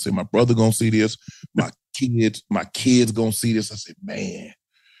this. I said, my brother gonna see this. My my kids gonna see this. I said, man.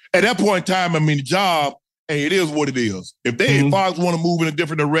 At that point in time, I mean, the job, hey, it is what it is. If Fox want to move in a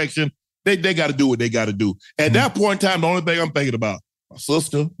different direction, they got to do what they got to do. At that point in time, the only thing I'm thinking about, my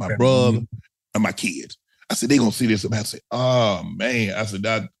sister, my brother, and my kids. I said, they gonna see this. And I said, oh, man. I said,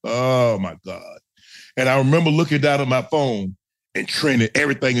 oh, my God. And I remember looking down at my phone and trending.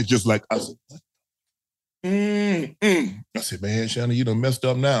 Everything is just like, I said, what? I said, man, Shannon, you done messed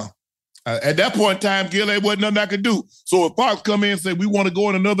up now. At that point in time, Gil, there wasn't nothing I could do. So if Fox come in and say we want to go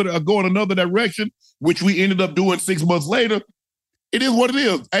in another direction, which we ended up doing 6 months later, it is what it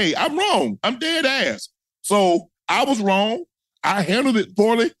is. Hey, I'm wrong. I'm dead ass. So I was wrong. I handled it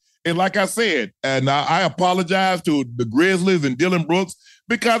poorly. And like I said, and I apologize to the Grizzlies and Dylan Brooks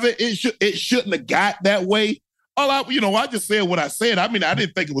because it shouldn't have got that way. I just said what I said. I mean, I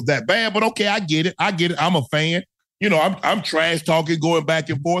didn't think it was that bad, but okay, I get it. I'm a fan. I'm trash talking, going back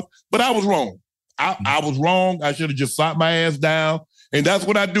and forth, but I was wrong. I was wrong. I should have just sat my ass down. And that's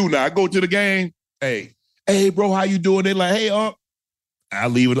what I do now. I go to the game. Hey, bro, how you doing? They're like, hey, I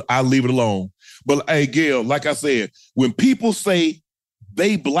leave it alone. But hey, Gil, like I said, when people say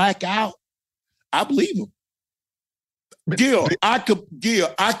they black out, I believe them. Gil, I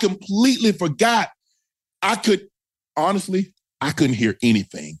completely forgot. I couldn't hear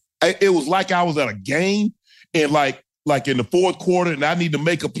anything. It was like I was at a game and like in the fourth quarter and I need to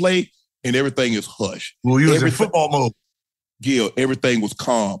make a play and everything is hush. Well, you was in football mode. Gil, everything was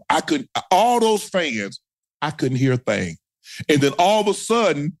calm. All those fans, I couldn't hear a thing. And then all of a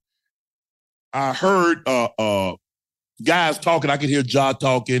sudden, I heard guys talking. I could hear Ja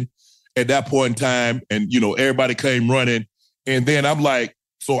talking at that point in time. And, everybody came running. And then I'm like,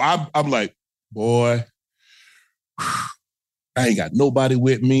 boy, I ain't got nobody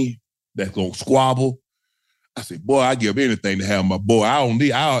with me that's going to squabble. I said, boy, I give anything to have my boy.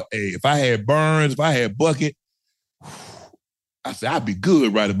 If I had Burns, if I had Bucket, I said, I'd be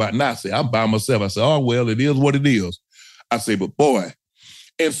good right about now. I said, I'm by myself. I said, oh, well, it is what it is. I said, but boy.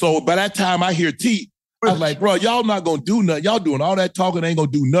 And so by that time I hear T, I was like, bro, y'all not going to do nothing. Y'all doing all that talking ain't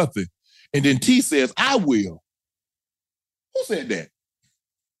going to do nothing. And then T says, I will. Who said that?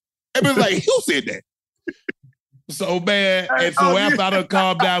 Everybody's like, who said that? So, man, and so after I done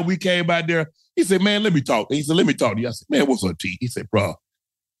calmed down, we came out there. He said, man, let me talk. He said, let me talk to you. I said, man, what's up, T? He said, bro. I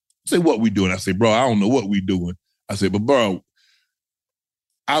said, what we doing? I said, bro, I don't know what we doing. I said, but bro,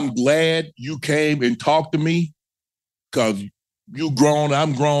 I'm glad you came and talked to me because you grown,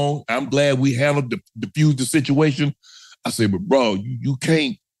 I'm grown. I'm glad we handled, diffused the situation. I said, but bro, you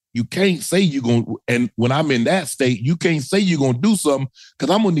can't say you're going to, and when I'm in that state, you can't say you're going to do something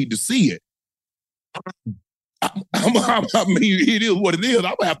because I'm going to need to see it. I mean, it is what it is. I'm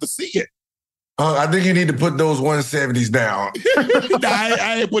going to have to see it. I think you need to put those 170s down.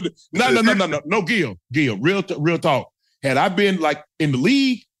 I ain't put it. No, Gil, real talk. Had I been like in the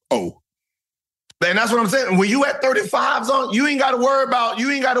league, and that's what I'm saying. When you at 35s, you ain't got to worry about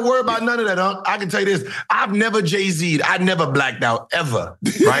none of that, I can tell you this. I've never Jay-Z'd. I never blacked out ever,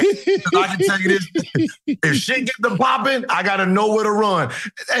 right? I can tell you this. If shit get them popping, I got to know where to run.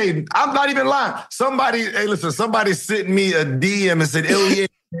 Hey, I'm not even lying. Somebody sent me a DM and said, oh, yeah,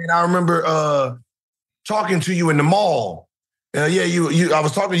 man, I remember talking to you in the mall. I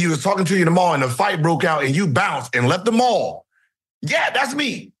was talking to you in the mall and the fight broke out and you bounced and left the mall. Yeah, that's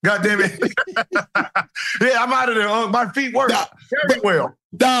me. God damn it. Yeah, I'm out of there. My feet work very well.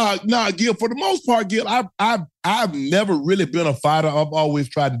 Gil, for the most part, Gil, I've never really been a fighter. I've always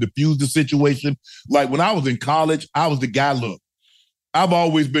tried to diffuse the situation. Like when I was in college, I was the guy, look, I've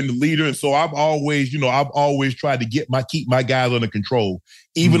always been the leader. And so I've always tried to keep my guys under control,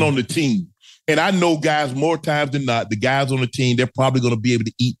 even on the team. And I know guys more times than not, the guys on the team, they're probably going to be able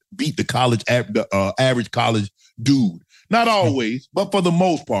to beat the average college dude. Not always, but for the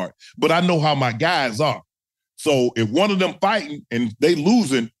most part. But I know how my guys are. So if one of them fighting and they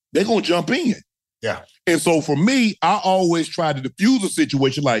losing, they're going to jump in. Yeah. And so for me, I always try to diffuse a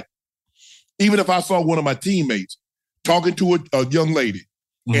situation. Like, even if I saw one of my teammates talking to a young lady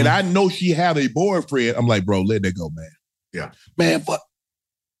and I know she had a boyfriend, I'm like, bro, let that go, man. Yeah. Man,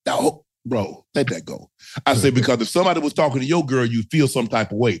 no, bro, let that go. I say, because if somebody was talking to your girl, you feel some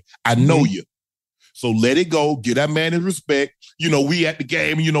type of way. I know you. So let it go. Give that man his respect. We at the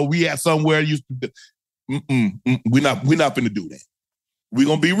game. We at somewhere. We're not finna do that. We're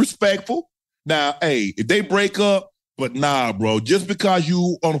gonna be respectful. Now, hey, if they break up, but nah, bro. Just because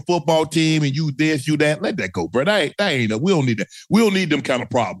you on a football team and you this, you that, let that go, bro. That ain't. We don't need that. We don't need them kind of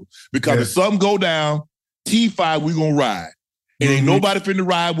problems because if something go down, T5, we gonna ride. And ain't nobody finna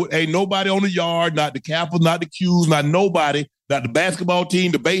ride with. Ain't nobody on the yard. Not the Kappas, not the Qs, not nobody. Not the basketball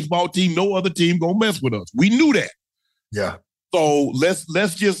team, the baseball team, no other team gonna mess with us. We knew that. Yeah. So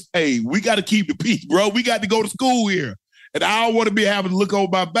let's just, we got to keep the peace, bro. We got to go to school here. And I don't want to be having to look over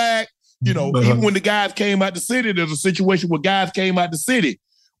my back. You know, even when the guys came out the city, there's a situation where guys came out the city.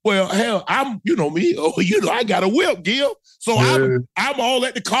 Well, hell, I got a whip, Gil. So I'm all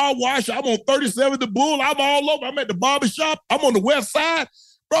at the car wash. I'm on 37 the Bull. I'm all over. I'm at the barbershop. I'm on the west side.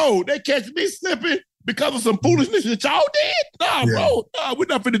 Bro, they catch me slipping because of some foolishness that y'all did? Nah, bro. Nah, we're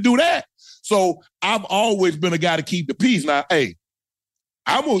not finna do that. So I've always been a guy to keep the peace. Now,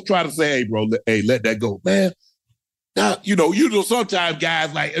 I'm going to try to say, bro, let that go. Man, now, sometimes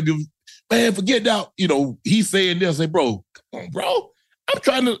guys like, man, forget that. He's saying this. Say, bro, come on, bro. I'm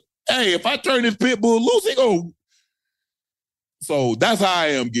trying to, if I turn this pit bull loose, he go. So that's how I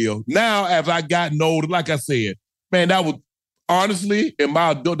am, Gil. Now, as I gotten older, like I said, man, that was honestly, that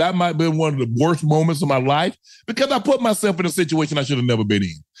might have been one of the worst moments of my life because I put myself in a situation I should have never been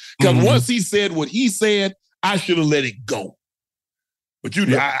in. Because once he said what he said, I should have let it go. But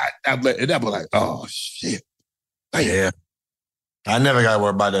I let it, that was like, oh, shit. Damn. Yeah. I never got to worry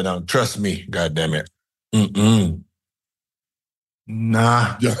about that. Trust me, goddammit.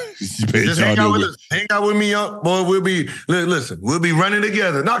 Nah. Just hang out with us. Hang out with me, boy. We'll be running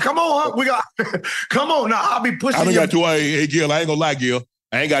together. Now, come on, come on. Now, I'll be pushing you. I got too, Gil, I ain't gonna lie, Gil.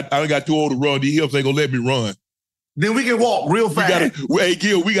 I ain't got too old to run. These hips ain't gonna let me run. Then we can walk real fast.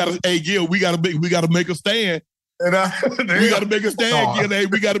 Gil, we gotta make a stand. We gotta make a stand, Gil. Hey,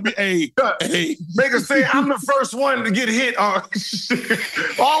 we gotta be, make a stand. I'm the first one to get hit.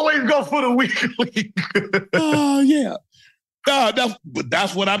 Always go for the weak link. Oh, yeah.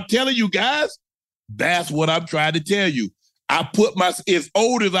 That's what I'm telling you guys. That's what I'm trying to tell you. I put as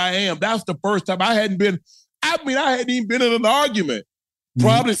old as I am, that's the first time I hadn't even been in an argument.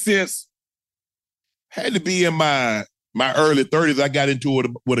 Probably since, had to be in my early 30s, I got into it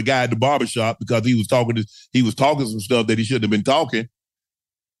with a guy at the barbershop because he was talking some stuff that he shouldn't have been talking.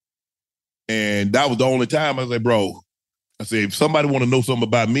 And that was the only time I was like, bro, if somebody want to know something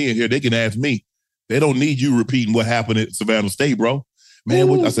about me in here, they can ask me. They don't need you repeating what happened at Savannah State, bro.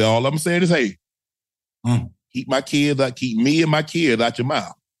 Man, I said, all I'm saying is, keep me and my kids out your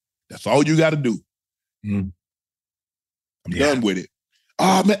mouth. That's all you got to do. I'm done with it.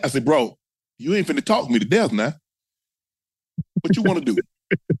 Oh, man. I said, bro, you ain't finna talk me to death now. What you want to do?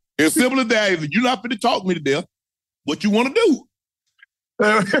 It's simple as that. You're not finna talk me to death. What you want to do?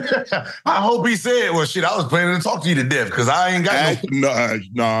 I hope he said, well, shit, I was planning to talk to you to death because I ain't got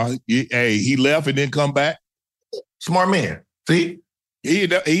no. He left and didn't come back. Smart man. See? He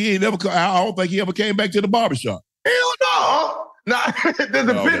ain't never, I don't think he ever came back to the barbershop. Hell no. Nah, there's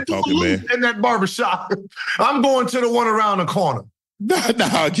a bit in that barbershop. I'm going to the one around the corner.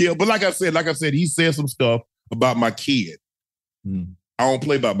 Nah, Gil. But like I said, he said some stuff about my kid. I don't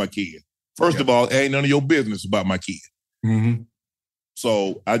play about my kid. First of all, it ain't none of your business about my kid.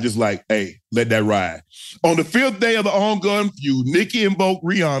 So I just let that ride. On the 5th day of the ongoing feud, Nicki invoked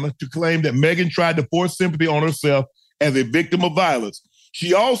Rihanna to claim that Megan tried to force sympathy on herself as a victim of violence.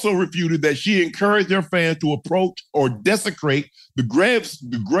 She also refuted that she encouraged her fans to approach or desecrate the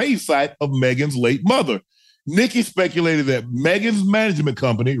gravesite of Megan's late mother. Nicki speculated that Megan's management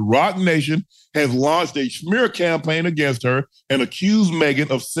company, Roc Nation, has launched a smear campaign against her and accused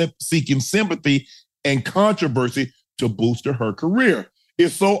Megan of seeking sympathy and controversy to boost her career.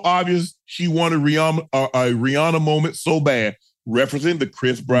 It's so obvious she wanted a Rihanna moment so bad, referencing the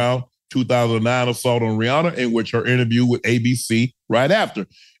Chris Brown 2009 assault on Rihanna, in which her interview with ABC right after.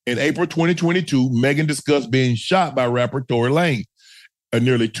 In April 2022, Megan discussed being shot by rapper Tory Lanez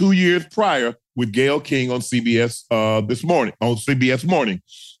nearly 2 years prior with Gayle King on CBS Morning.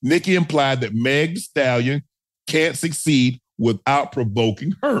 Nicki implied that Meg Thee Stallion can't succeed without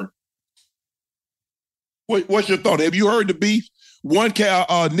provoking her. What's your thought? Have you heard the beef?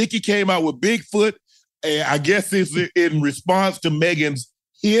 Nicki came out with Bigfoot, and I guess it's in response to Megan's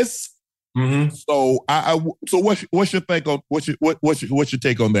hiss. So, so what's your take on what's your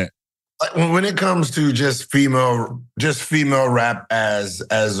take on that? When it comes to just female rap as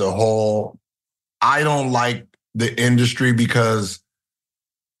a whole, I don't like the industry because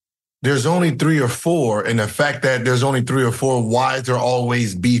there's only 3 or 4, and the fact that there's only 3 or 4, why is there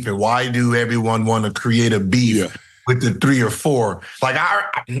always beef, and why do everyone want to create a beef with the 3 or 4? Like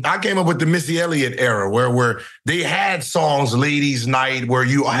I came up with the Missy Elliott era where they had songs, Ladies Night, where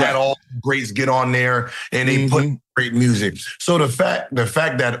you had all the greats get on there and they put great music. So the fact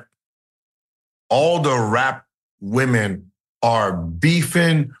that all the rap women are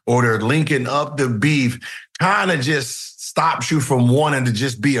beefing or they're linking up the beef kind of just stops you from wanting to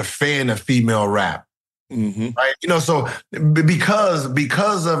just be a fan of female rap. Right? You know, so because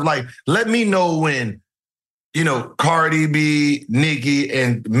of like, let me know when, you know, Cardi B, Nicki,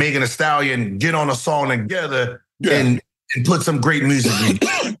 and Megan Thee Stallion get on a song together and put some great music in.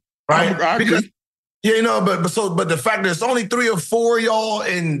 Right? I agree. Because, yeah, you know, but the fact that it's only 3 or 4 of y'all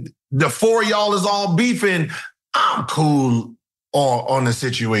and the 4 of y'all is all beefing, I'm cool on the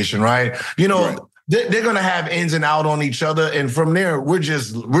situation, right? You know, they're gonna have ins and out on each other, and from there, we're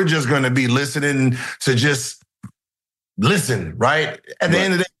just gonna be listening to just listen, right? At the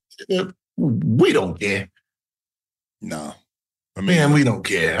end of the day, we don't care. No. I mean, man, we don't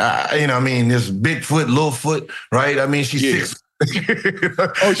care. You know, I mean, there's Bigfoot, Littlefoot, right? I mean, she's 6.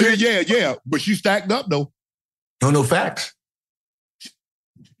 Oh, yeah. But she stacked up, though. No facts.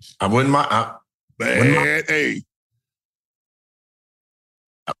 I wouldn't mind. Hey.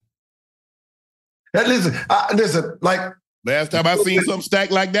 Listen, like... Last time I seen something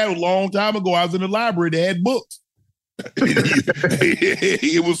stacked like that was a long time ago. I was in the library. They had books.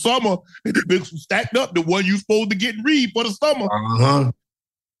 It was summer. The books were stacked up. The one you supposed to get and read for the summer.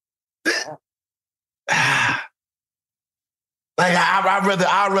 Like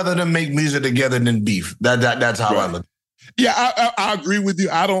I'd rather them make music together than beef. That's how I look. Yeah, I agree with you.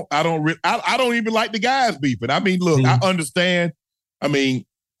 I don't even like the guys beefing. I mean, look, I understand. I mean,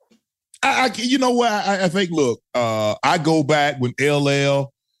 I you know what? I think, look, I go back when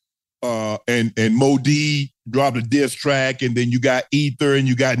LL and Mo D dropped a diss track, and then you got Ether, and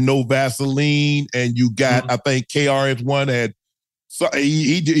you got No Vaseline, and you got I think KRS-One had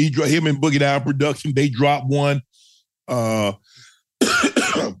him and Boogie Down Production. They dropped one.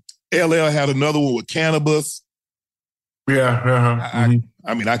 LL had another one with Cannabis. Yeah.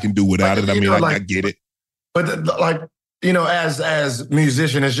 I mean, I can do without it. I mean, I get it. But like, you know, as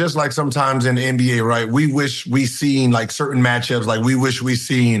musician, it's just like sometimes in the NBA, right? We wish we seen like certain matchups. Like we wish we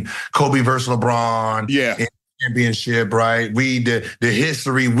seen Kobe versus LeBron. Yeah. In championship, right? The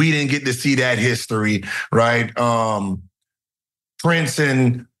history, we didn't get to see that history, right? Prince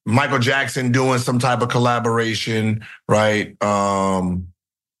and Michael Jackson doing some type of collaboration, right?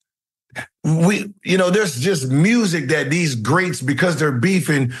 There's just music that these greats, because they're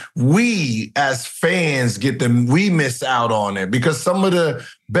beefing, we as fans we miss out on it, because some of the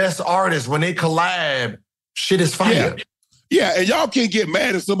best artists, when they collab, shit is fire. Yeah, and y'all can't get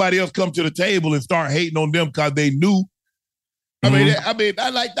mad if somebody else come to the table and start hating on them because they knew. I mean, I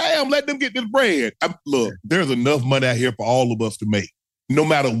like, damn, let them get this bread. Look, there's enough money out here for all of us to make, no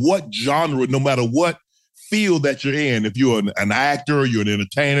matter what genre, no matter what field that you're in. If you're an actor, you're an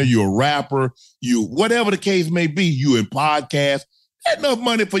entertainer, you're a rapper, whatever the case may be, you in podcast, there's enough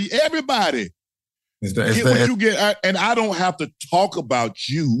money for everybody. Get what you get, and I don't have to talk about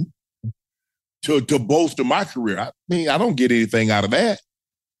you to bolster my career. I mean, I don't get anything out of that.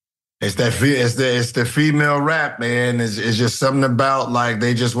 It's the female rap, man. It's just something about, like,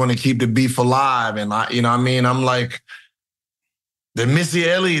 they just want to keep the beef alive, and I'm like, the Missy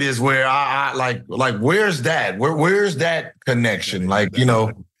Elliott is where I like where's that? Where's that connection? Like, you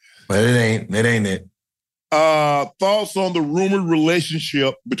know, but it ain't it. Thoughts on the rumored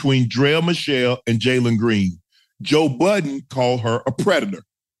relationship between Drea Michelle and Jalen Green? Joe Budden called her a predator.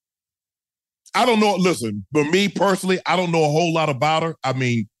 I don't know. Listen, for me personally, I don't know a whole lot about her. I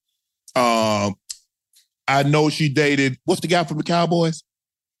mean, I know she dated, what's the guy from the Cowboys?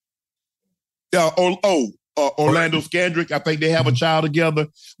 Orlando Scandrick. I think they have a child together,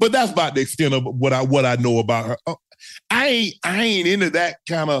 but that's about the extent of what I know about her. I ain't into that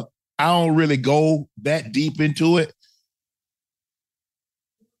kind of. I don't really go that deep into it.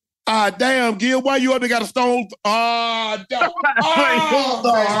 Damn, Gil, why you up there got a stone? Damn. This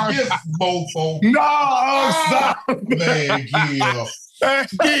mofo. No, stop. Man, Gil.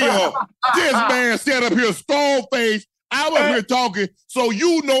 Gil, this man set up here stone face. I was here talking, so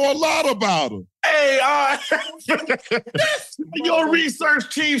you know a lot about him. Hey, your research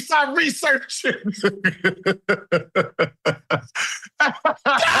chief, stop researching.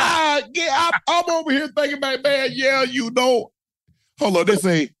 I'm over here thinking about, man, yeah, you know. Hold on, this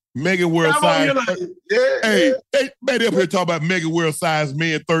ain't Mega World Size. Hey, man, up here talking about Mega World Size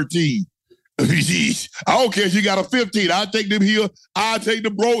Men 13. I don't care if she got a 15. I'll take them here. I'll take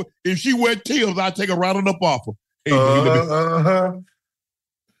the bro. If she wear Tim's, I'll take her right on up off her. Hey,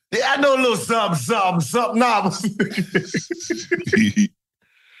 yeah, I know a little something. Nah.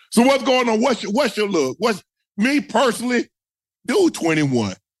 So what's going on? What's your look? Me personally, dude,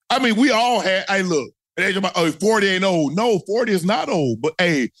 21. I mean, we all had, hey, look, 40 ain't old. No, 40 is not old. But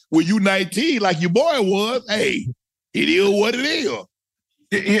hey, when you 19, like your boy was, hey, it is what it is.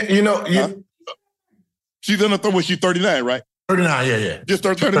 You know, she's in her when she's 39, right? 39, yeah. Just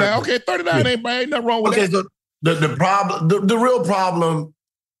 39. Okay, 39 ain't nothing wrong with that. Okay, so the problem, the real problem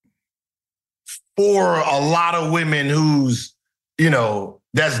for a lot of women who's,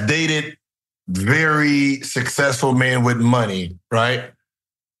 that's dated very successful men with money, right?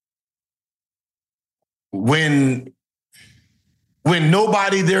 When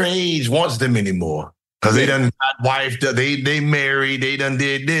nobody their age wants them anymore because they done got wife, they married, they done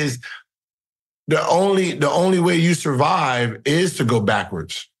did this. The only way you survive is to go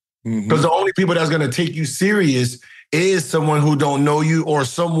backwards. Because the only people that's going to take you serious is someone who don't know you or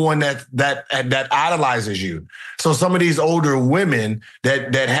someone that idolizes you. So some of these older women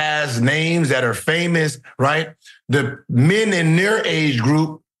that has names that are famous, right? The men in their age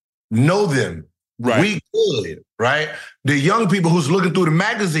group know them. Right. We good, right? The young people who's looking through the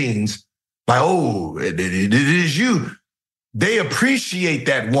magazines, like, oh, it is you. They appreciate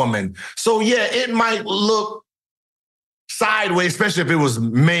that woman. So yeah, it might look sideways, especially if it was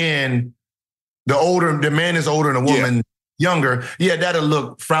man. The man is older than the woman younger. Yeah, that'll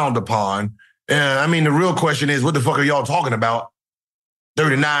look frowned upon. I mean, the real question is, what the fuck are y'all talking about?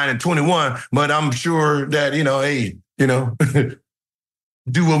 39 and 21. But I'm sure that, hey,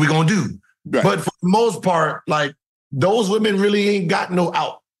 do what we gonna do. Right. But for the most part, like, those women really ain't got no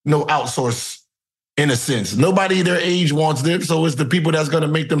outsource in a sense. Nobody their age wants them. So it's the people that's gonna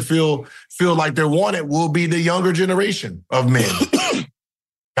make them feel like they're wanted will be the younger generation of men.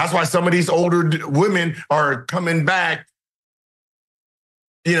 That's why some of these older women are coming back,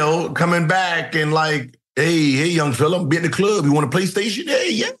 and like, hey, young fella, be at the club. You want a PlayStation?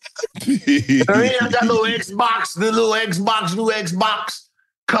 Hey, yeah. I got little Xbox, new Xbox,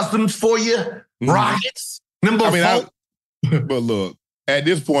 customs for you, rockets, number 4. But look, at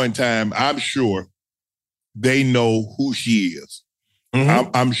this point in time, I'm sure they know who she is.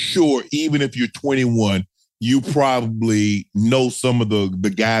 I'm sure even if you're 21, you probably know some of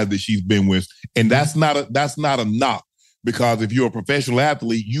the guys that she's been with. And that's not a knock, because if you're a professional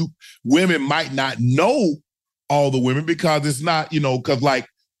athlete, women might not know all the women, because it's not, because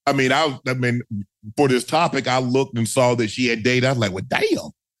for this topic, I looked and saw that she had dated. I was like, well,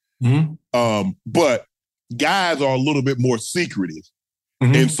 damn. But guys are a little bit more secretive.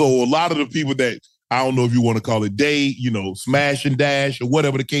 And so a lot of the people that, I don't know if you want to call it date, smash and dash or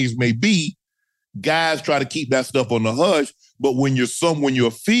whatever the case may be, guys try to keep that stuff on the hush. But when you're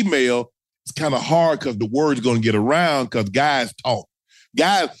a female, it's kind of hard because the word's going to get around, because guys talk.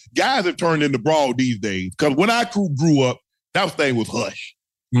 Guys have turned into broad these days. Because when I grew up, that thing was hush.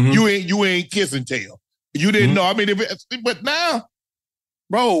 You ain't kiss and tell. You didn't know. I mean, but now,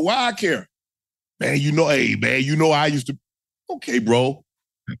 bro, why I care? Man, I used to. Okay, bro.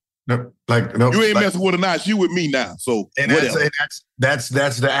 No, you ain't messing with her now. She with me now. So that's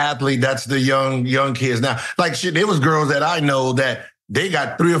the athlete. That's the young kids now. Like, shit, there was girls that I know that they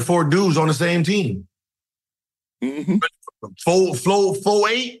got 3 or 4 dudes on the same team. Flow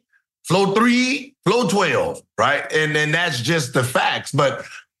 8, flow 3, flow 12, right? And then that's just the facts. But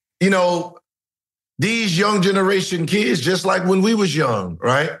these young generation kids, just like when we was young,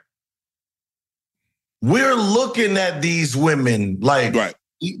 right? We're looking at these women like. Right.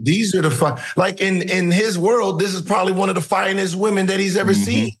 These are like in his world, this is probably one of the finest women that he's ever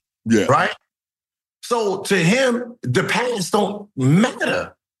seen. Yeah. Right? So to him, the past don't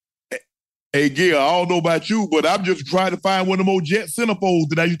matter. Hey, Gil, I don't know about you, but I'm just trying to find one of them old jet centerfolds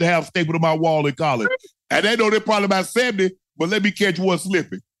that I used to have stapled on my wall in college. And they know they're probably about 70, but let me catch one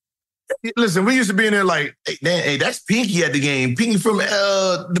slipping. Listen, we used to be in there like, hey, that's Pinky at the game. Pinky from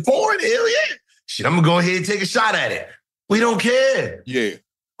the porn? Hell yeah. Shit, I'm going to go ahead and take a shot at it. We don't care. Yeah.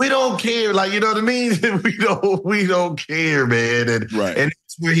 We don't care, like, you know what I mean? we don't care, man. And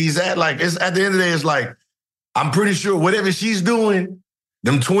that's where he's at. Like, it's at the end of the day, it's like, I'm pretty sure whatever she's doing,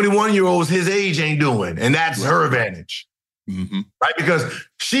 them 21-year-olds his age ain't doing. And that's her advantage. Right? Because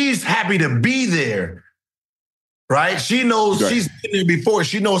she's happy to be there. Right? She knows she's been there before.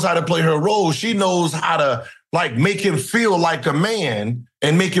 She knows how to play her role. She knows how to, like, make him feel like a man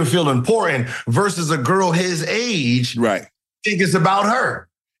and make him feel important, versus a girl his age. Right. Think it's about her.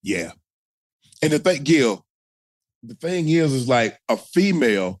 Yeah. And Gil, the thing is like a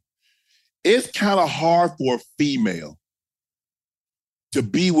female, it's kind of hard for a female to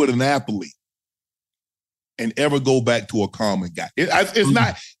be with an athlete and ever go back to a common guy. It's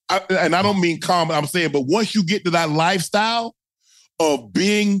not, and I don't mean common, I'm saying, but once you get to that lifestyle of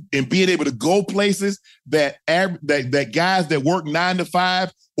being able to go places that guys that work 9 to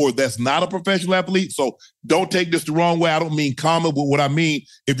 5 or that's not a professional athlete. So don't take this the wrong way. I don't mean common, but what I mean,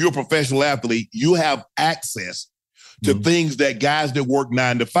 if you're a professional athlete, you have access to things that guys that work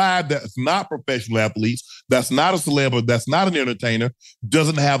 9 to 5, that's not professional athletes, that's not a celebrity, that's not an entertainer,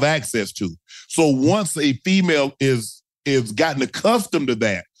 doesn't have access to. So once a female is gotten accustomed to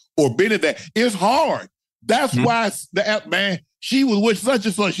that or been in that, it's hard. That's why she was with such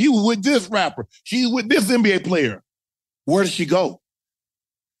and such, she was with this rapper, she was with this NBA player. Where does she go?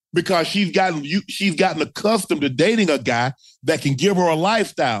 Because she's gotten accustomed to dating a guy that can give her a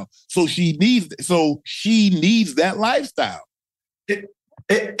lifestyle. So she needs that lifestyle. It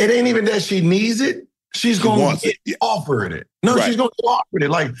ain't even that she needs it. She's going to get offered it. No, right. She's going to get offered it.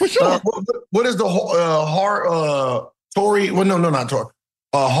 Like, for sure. What is the Tory? Well, no, not Tory.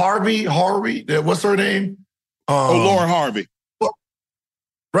 Harvey. What's her name? Lauren Harvey.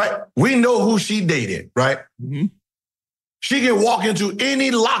 Right. We know who she dated. Right. Mm-hmm. She can walk into any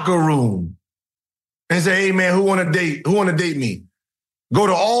locker room and say, "Hey man, who want to date? Who want to date me?" Go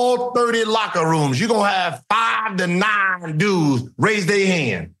to all 30 locker rooms. You're gonna have 5 to 9 dudes raise their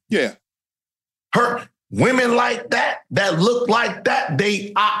hand. Yeah. Women like that look like that,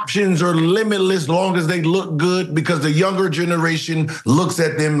 their options are limitless long as they look good because the younger generation looks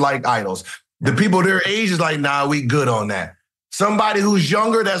at them like idols. The people their age is like, nah, we good on that. Somebody who's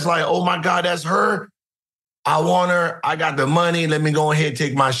younger that's like, oh my God, that's her. I want her. I got the money. Let me go ahead and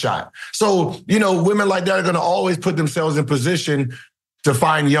take my shot. So, women like that are going to always put themselves in position to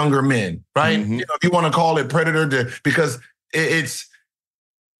find younger men, right? Mm-hmm. If you want to call it predator, because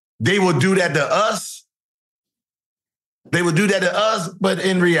they will do that to us. They would do that to us, but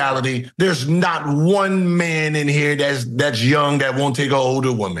in reality, there's not one man in here that's young that won't take an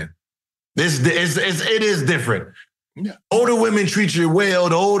older woman. It is different. Yeah. Older women treat you well.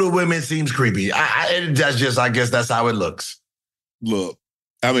 The older women seems creepy. I guess that's how it looks. Look,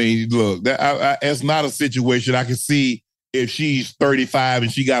 it's not a situation I can see if she's 35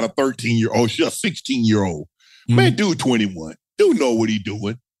 and she got a 13-year-old, she's a 16-year-old. Mm-hmm. Man, dude 21. Dude know what he's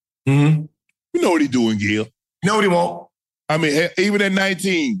doing. Mm-hmm. You know what he's doing, Gil. No, he won't. I mean, even at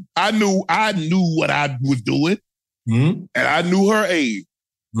 19, I knew what I was doing. Mm-hmm. And I knew her age.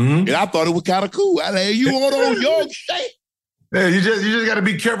 Mm-hmm. And I thought it was kind of cool. I said, you on those young shit. Yeah, you just got to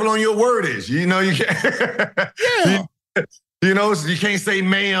be careful on your wordage. You can't. Yeah. You can't say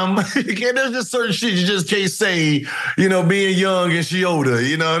ma'am. You can't. There's just certain shit you just can't say. Being young and she older.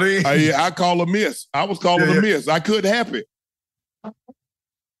 You know what I mean? I call her miss. I was calling her miss. I couldn't help it.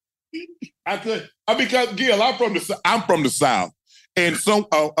 I could. Because Gil, I'm from the South, and so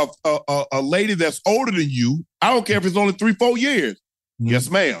a lady that's older than you, I don't care if it's only 3-4 years. Yes,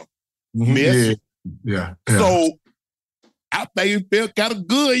 ma'am. Miss. Yeah. So I think it felt kind of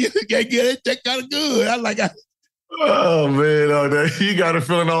good. You can't get it kind of good. Oh man, you got her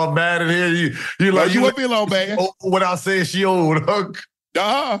feeling all bad in here. You won't feel all bad. Without saying she old.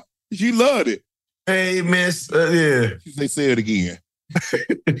 She loved it. Hey, miss. Yeah. They say it again.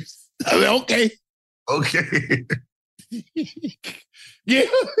 I mean, okay. Yeah.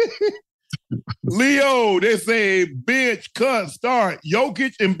 Leo, they say bench, cut, start,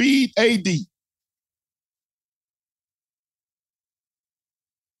 Jokic, Embiid, AD.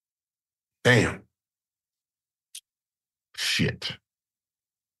 Damn. Shit.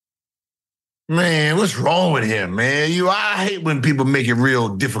 Man, what's wrong with him, man? I hate when people make it real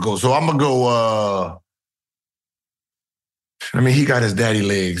difficult. So I'm going to go, he got his daddy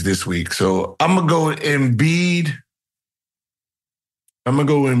legs this week. So I'm going to go Embiid. I'm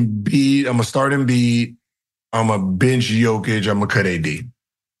going to start Embiid. I'm going to bench Jokic. I'm going to cut AD.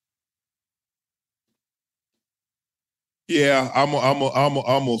 Yeah, I'm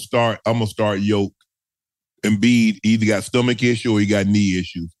going to start Jokic. Embiid either got stomach issue or he got knee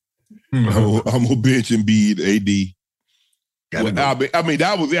issues. Mm-hmm. I'm going to bench Embiid, AD.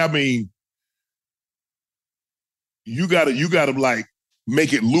 You gotta like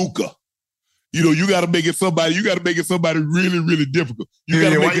make it Luka. You gotta make it somebody really, really difficult. You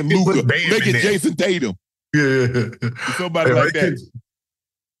gotta make it Luka. Make it Jason Tatum. Yeah. Somebody like that.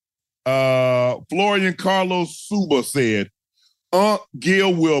 Florian Carlos Suba said,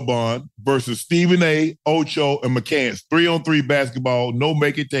 Gil Wilbon versus Stephen A, Ocho, and McCants. 3-on-3 basketball, no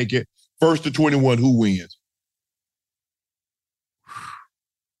make it, take it. 1st to 21, who wins?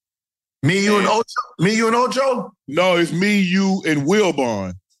 Me, you, and Ocho? No, it's me, you, and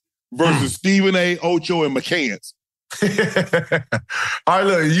Wilbon versus Stephen A, Ocho, and McCants. All right,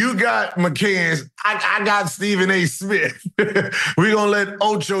 look, you got McCants. I got Stephen A. Smith. We're going to let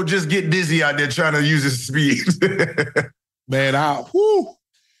Ocho just get dizzy out there trying to use his speed. Man,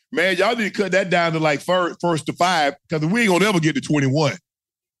 man, y'all need to cut that down to like first to 5 because we ain't going to ever get to 21.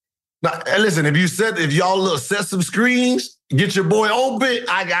 Now, listen, if y'all set some screens, get your boy open.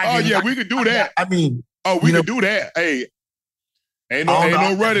 We could do that. Oh, we can do that. Hey, ain't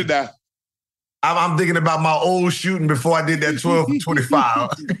no running now. I'm thinking about my old shooting before I did that 12 for 25.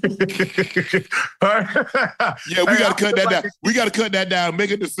 Yeah, we got to cut that down. We got to cut that down. Make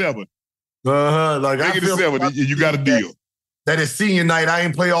it to 7. Like Make it to 7. You got a deal. That is senior night. I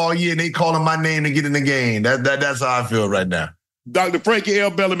ain't play all year, and they calling my name to get in the game. That's how I feel right now. Dr. Frankie L.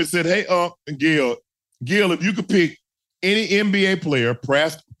 Bellamy said, hey, and Gil, if you could pick any NBA player,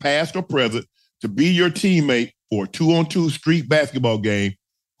 past or present, to be your teammate for a 2-on-2 street basketball game,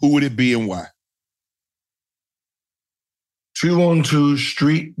 who would it be and why? 2-on-2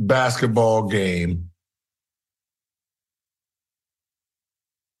 street basketball game.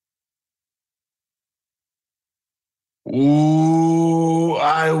 Ooh,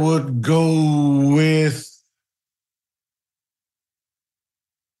 I would go with...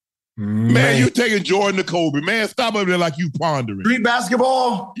 Man, you taking Jordan to Kobe. Man, stop over there like you pondering. Street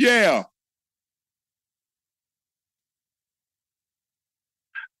basketball? Yeah.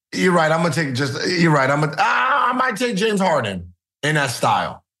 You're right. I'm going to take you're right. I might take James Harden in that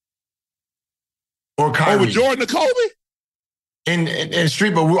style. Or Kyrie. Over Jordan to Kobe? In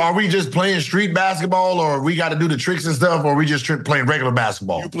street, but are we just playing street basketball, or we got to do the tricks and stuff, or are we just playing regular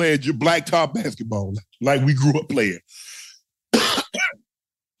basketball? You playing blacktop basketball like we grew up playing.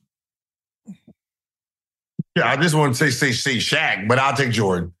 Yeah, I just want to say Shaq, but I'll take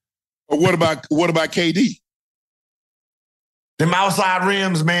Jordan. Or what about KD? Them outside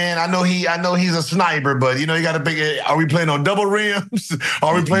rims, man. I know he's a sniper, but you got to pick. Are we playing on double rims?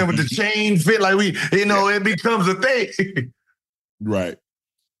 Are we playing with the chain fit? Like it becomes a thing. Right.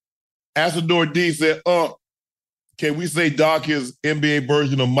 Asador D said, can we say Doc is NBA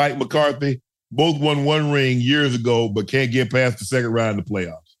version of Mike McCarthy? Both won 1 ring years ago, but can't get past the second round of the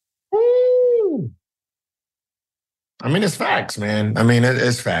playoffs. Woo. I mean, it's facts, man. I mean,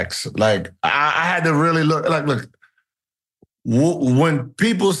 it's facts. Like, I had to really look. When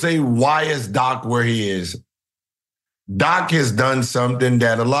people say, why is Doc where he is? Doc has done something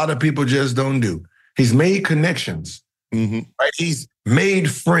that a lot of people just don't do. He's made connections. Mm-hmm. Right? He's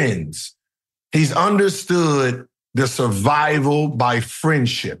made friends. He's understood the survival by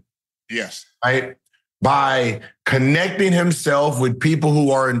friendship. Yes. Right? By connecting himself with people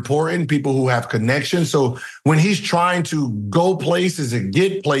who are important, people who have connections. So when he's trying to go places and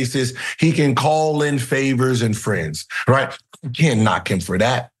get places, he can call in favors and friends, right? You can't knock him for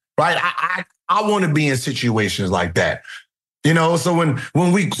that, right? I want to be in situations like that. So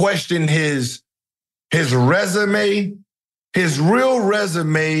when we question his resume, his real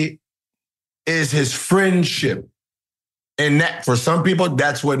resume is his friendship. And that, for some people,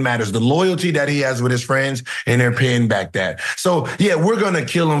 that's what matters. The loyalty that he has with his friends, and they're paying back that. So, yeah, we're going to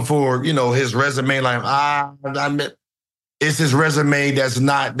kill him for, his resume. Like, it's his resume that's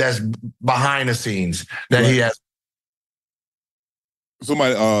behind the scenes that he has.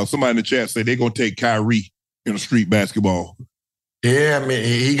 Somebody in the chat said they're going to take Kyrie in a street basketball. Yeah, I mean,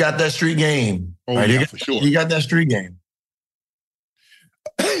 he got that street game. Oh, right? Yeah, for sure. He got that street game.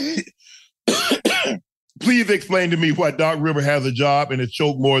 Please explain to me why Doc River has a job and a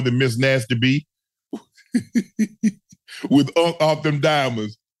choke more than Miss Nasty B with off them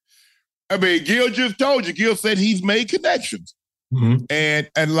diamonds. I mean, Gil just told you. Gil said he's made connections, and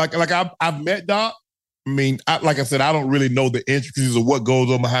like I've met Doc. I mean, like I said, I don't really know the intricacies of what goes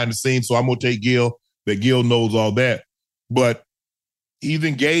on behind the scenes, so I'm gonna take Gil that Gil knows all that. But he's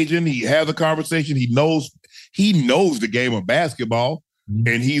engaging. He has a conversation. He knows the game of basketball,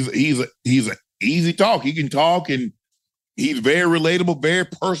 and he's a easy talk. He can talk, and he's very relatable, very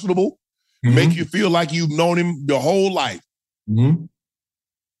personable. Make you feel like you've known him your whole life.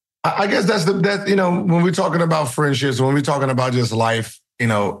 I guess that's when we're talking about friendships, when we're talking about just life,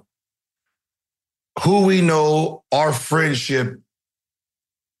 who we know our friendship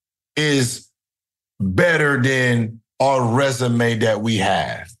is better than our resume that we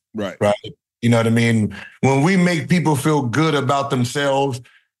have. Right. You know what I mean? When we make people feel good about themselves,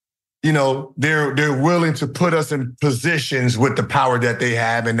 they're willing to put us in positions with the power that they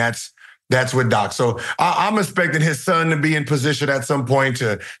have, and that's with Doc. So I'm expecting his son to be in position at some point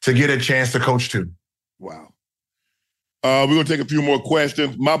to get a chance to coach too. Wow. We're gonna take a few more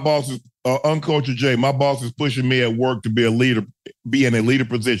questions. My boss is Uncultured Jay. My boss is pushing me at work to be a leader, be in a leader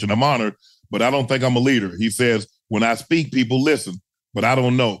position. I'm honored, but I don't think I'm a leader. He says when I speak, people listen, but I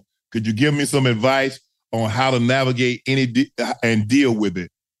don't know. Could you give me some advice on how to navigate and deal with it?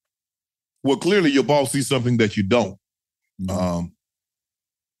 Well, clearly your boss sees something that you don't.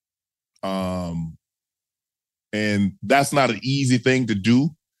 And that's not an easy thing to do,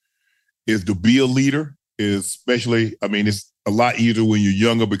 is to be a leader, especially, I mean, it's a lot easier when you're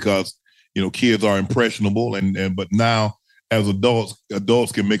younger because kids are impressionable, but now as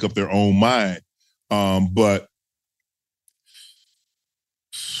adults can make up their own mind. But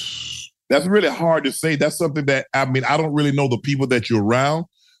that's really hard to say. That's something that, I don't really know the people that you're around,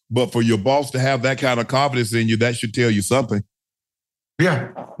 but for your boss to have that kind of confidence in you, that should tell you something.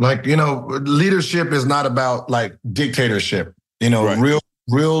 Yeah. Leadership is not about like dictatorship. Right.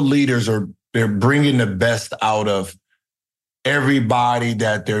 Real leaders they're bringing the best out of everybody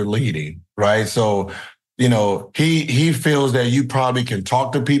that they're leading. Right. So, he feels that you probably can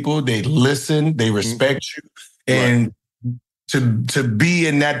talk to people. They listen, they respect you. And to be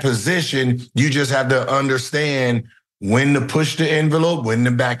in that position, you just have to understand when to push the envelope, when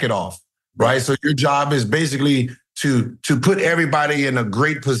to back it off. Right. So your job is basically to put everybody in a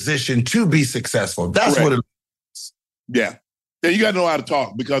great position to be successful. That's what it is. Yeah. And you got to know how to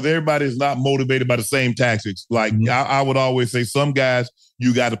talk, because everybody is not motivated by the same tactics. Like I would always say, some guys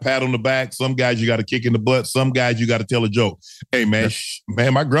you got to pat on the back, some guys you got to kick in the butt, some guys you got to tell a joke. Hey man,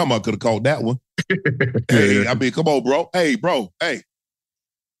 my grandma could have called that one. Hey, come on, bro. Hey, bro. Hey,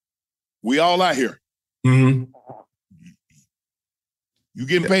 we all out here. Mm-hmm. You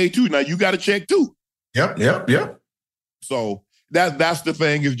getting paid too. Now you got to check too. Yep. So that's the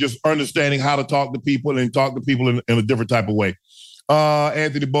thing, is just understanding how to talk to people and talk to people in a different type of way.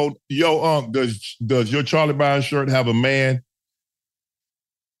 Anthony Bolt, does your Charlie Brown shirt have a man?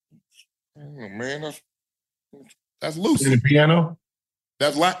 Oh, man, that's loose. In the piano?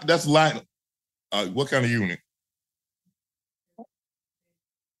 That's light. What kind of unit?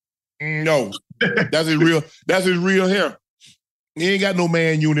 No, that's his real hair. He ain't got no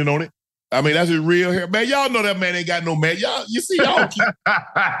man unit on it. That's his real hair. Man, y'all know that man ain't got no man. Y'all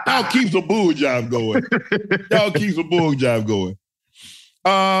keep some bull job going. Y'all keep some bull job going.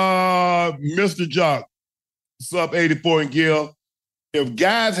 Mr. Jock, sub 84 and Gil. If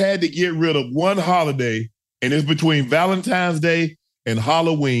guys had to get rid of one holiday, and it's between Valentine's Day and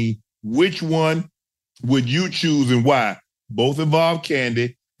Halloween, which one would you choose and why? Both involve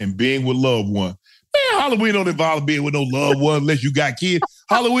candy and being with loved one. Man, Halloween don't involve being with no loved one unless you got kids.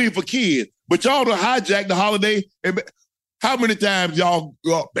 Halloween for kids. But y'all done hijack the holiday. And how many times y'all,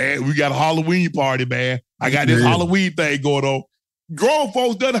 man, we got a Halloween party, man. I got this Halloween thing going on. Grown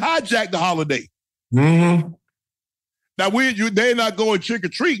folks done hijack the holiday. Mm-hmm. Now, they're not going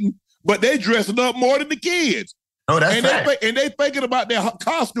trick-or-treating, but they dressing up more than the kids. Oh, that's right. And they thinking about their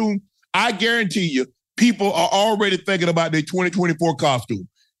costume. I guarantee you, people are already thinking about their 2024 costume.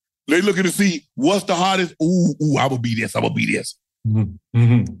 They looking to see what's the hottest. Ooh, I'm gonna be this.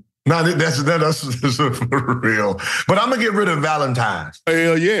 Mm-hmm. No, that's for real. But I'm gonna get rid of Valentine's.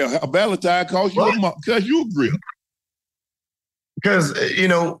 Hell yeah, a Valentine costs you a grill. Because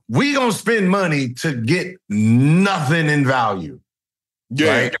we gonna spend money to get nothing in value.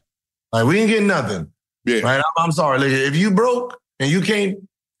 Yeah, right? Like we ain't getting nothing. Yeah, right. I'm sorry. Like, if you broke and you can't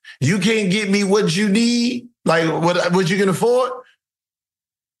get me what you need, like what you can afford.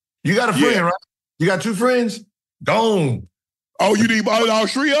 You got a friend, right? You got two friends? Gone. Oh, you need all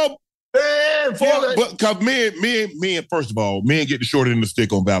three of them? Yeah, but because men, first of all, men get the short end of the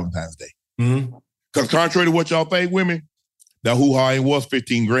stick on Valentine's Day. Mm-hmm. Because contrary to what y'all think, women, that hoo-ha ain't worth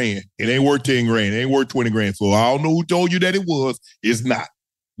 15 grand. It ain't worth 10 grand. It ain't worth 20 grand. So I don't know who told you that it was. It's not.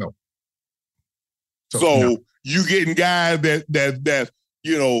 No. So you getting guys that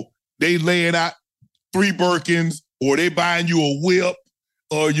they laying out 3 Birkins, or they buying you a whip,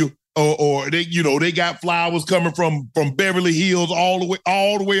 or they got flowers coming from Beverly Hills all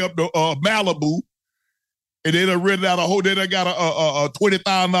the way up to Malibu, and they done rented out a whole. They done got a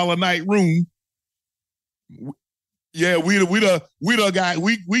 $20,000 a night room. Yeah, we done got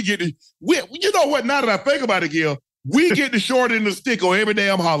we get the you know what? Now that I think about it, Gil, we get the short end of the stick on every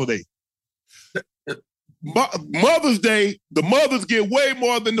damn holiday. Mother's Day, the mothers get way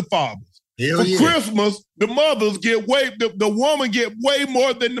more than the fathers. For Christmas, the mothers get the woman get way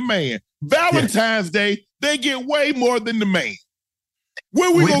more than the man. Valentine's Day, they get way more than the man.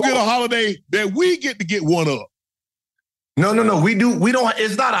 When we gonna get a holiday that we get to get one up? No. We don't.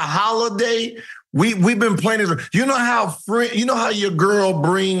 It's not a holiday. We've been playing this. You know how your girl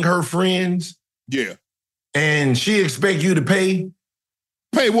bring her friends? Yeah. And she expect you to pay?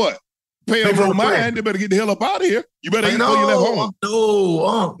 Pay what? Pay her no mind. They better get the hell up out of here. You better eat before you left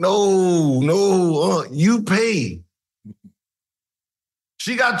home. No. You pay.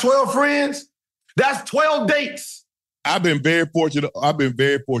 She got 12 friends. That's 12 dates. I've been very fortunate,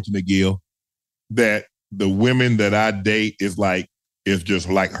 Gil, that the women that I date it's just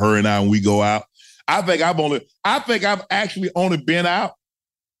like her and I when we go out. I think I've actually only been out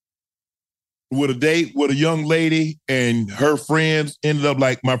with a date with a young lady and her friends ended up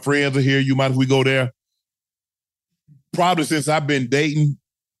like, my friends are here, you mind if we go there? Probably since I've been dating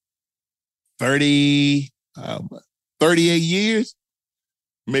 38 years,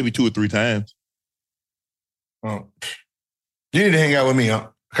 maybe 2 or 3 times. Oh. You need to hang out with me, huh?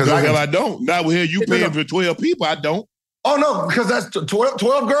 Because I don't. Not with here, you paying for 12 people, I don't. Oh, no, because that's 12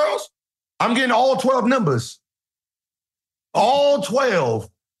 girls? I'm getting all 12 numbers. All 12.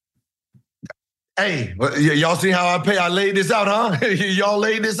 Hey, y'all see how I laid this out, huh? Y'all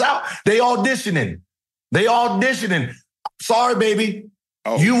laid this out. They auditioning. Sorry, baby.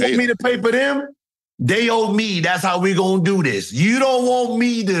 Oh, you want me to pay for them? They owe me. That's how we gonna do this. You don't want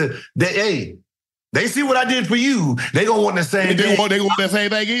me to. They see what I did for you. They gonna want the same thing. They want that same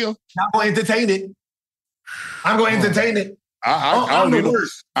thing again. I'm gonna entertain it. I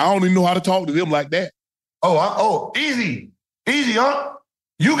don't even know how to talk to them like that. Easy, huh?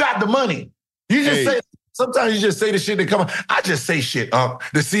 You got the money. You just say. Sometimes you just say the shit that come. I just say shit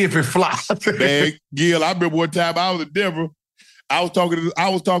to see if it flies. Man, Gil, I remember one time I was in Denver. I was talking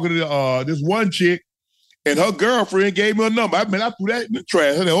to this one chick, and her girlfriend gave me a number. I threw that in the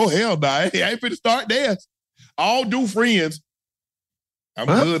trash. I said, "Oh hell, nah, I ain't finna start there. I'll do friends. I'm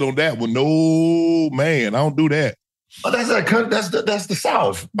good on that one. No, man, I don't do that. Oh, that's the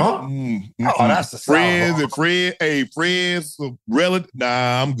South, huh? Oh, that's the friends South. And friends. Hey, friends, relative.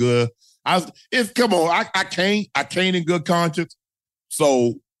 Nah, I'm good. Come on. I can't in good conscience.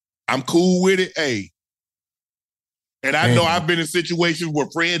 So I'm cool with it. Hey. And I know I've been in situations where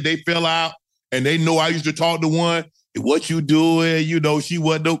friends, they fell out and they know I used to talk to one. What you doing? You know, she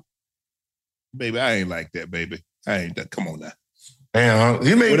wasn't no. Baby, I ain't like that, baby. I ain't that. Come on now. Damn,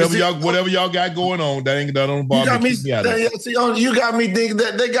 you made whatever y'all got going on, that don't bother me. You got me thinking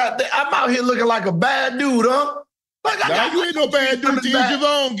that I'm out here looking like a bad dude, huh? Like you ain't no bad dude to each his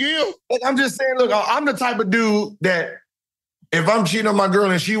own, Gil. Like, I'm just saying, look, I'm the type of dude that if I'm cheating on my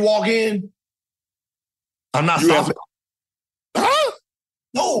girl and she walk in, I'm not stopping. Huh?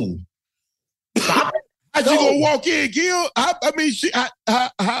 No. Stop it. How she gonna walk in, Gil?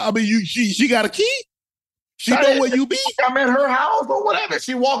 She got a key? She know where you be? I'm at her house or whatever.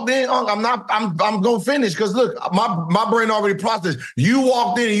 She walked in. I'm gonna finish because look, my brain already processed. You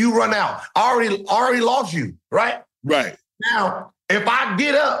walked in and you run out. I already lost you, right? Right. Now, if I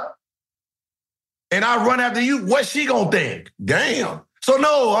get up and I run after you, what's she gonna think? Damn. So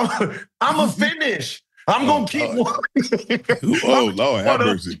no, I'm gonna finish. I'm gonna keep walking. Oh, Lord, have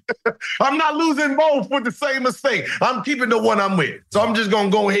mercy. I'm not losing both with the same mistake. I'm keeping the one I'm with. So I'm just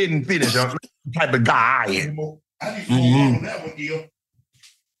gonna go ahead and finish. I'm the type of guy I am. I need some more water on that one, Gil.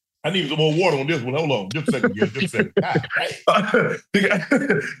 I need some more water on this one. Hold on. Just a second, Gil. Just a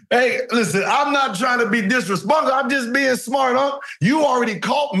second. Hey, listen, I'm not trying to be disrespectful. I'm just being smart, huh? You already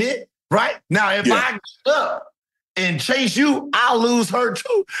caught me, right? Now, if I get up and chase you, I'll lose her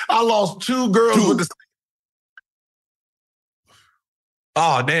too. I lost 2 girls with the same.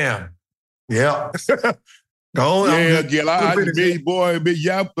 Oh, damn. Yeah. Go on. Yeah, Gil.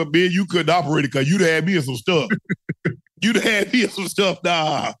 You couldn't operate it because you'd had me in some stuff. You'd had me in some stuff,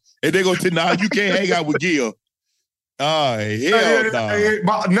 nah. And they're going to say, nah, you can't hang out with Gil. Hell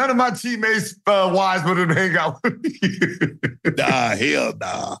nah. None of my teammates' wives would hang out with me. Nah, hell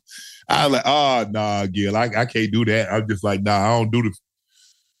nah. I was like, nah, Gil, I can't do that. I'm just like, nah, I don't do this.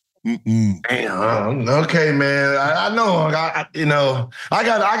 Damn. Okay, man. I know. I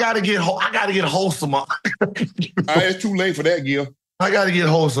gotta get wholesome. It's too late for that, Gil. I gotta get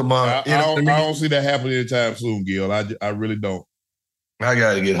wholesome. I don't see that happening anytime soon, Gil. I really don't. I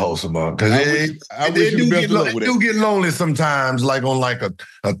gotta get wholesome because it do get lonely sometimes, like on like a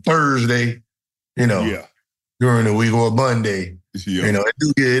Thursday, during the week or a Monday. Yeah.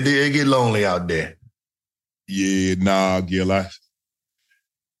 It get lonely out there. Yeah, nah, Gil.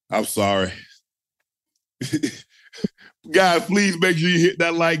 I'm sorry. Guys, please make sure you hit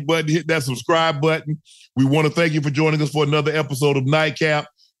that like button, hit that subscribe button. We want to thank you for joining us for another episode of Nightcap.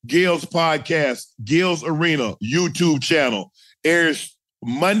 Gil's podcast, Gil's Arena YouTube channel, airs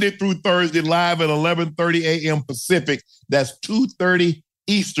Monday through Thursday live at 11:30 a.m. Pacific. That's 2:30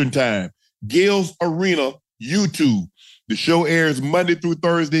 Eastern Time. Gil's Arena YouTube. The show airs Monday through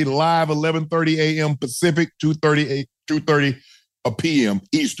Thursday live 11:30 a.m. Pacific, 2:30 p.m.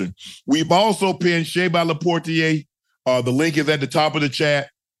 Eastern. We've also pinned Shea by LaPortier. The link is at the top of the chat.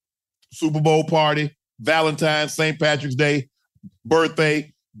 Super Bowl party, Valentine's, St. Patrick's Day,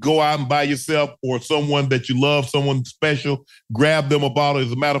 birthday. Go out and buy yourself or someone that you love, someone special. Grab them a bottle.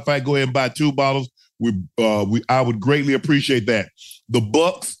 As a matter of fact, go ahead and buy 2 bottles. I would greatly appreciate that. The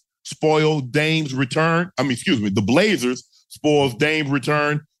Bucks spoil Dame's return. The Blazers spoils Dame's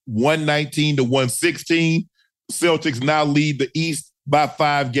return. 119-116. Celtics now lead the East by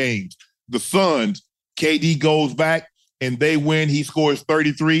 5 games. The Suns, KD goes back and they win. He scores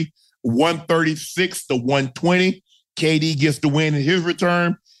 33, 136-120. KD gets the win in his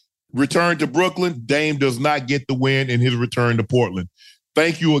return. Return to Brooklyn. Dame does not get the win in his return to Portland.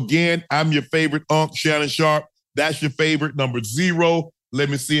 Thank you again. I'm your favorite Unc, Shannon Sharp. That's your favorite, number 0. Let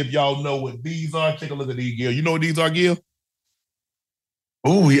me see if y'all know what these are. Take a look at these, Gil. You know what these are, Gil?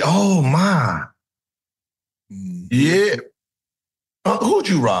 Oh my. Yeah. Who'd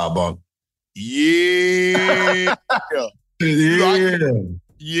you rob, Unc? Yeah.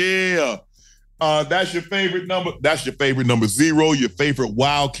 Yeah. That's your favorite number. That's your favorite number 0, your favorite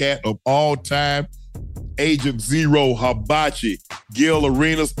Wildcat of all time. Agent Zero Hibachi. Gil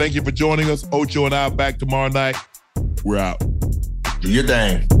Arenas, thank you for joining us. Ocho and I are back tomorrow night. We're out. Do your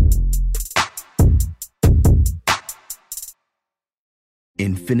thing.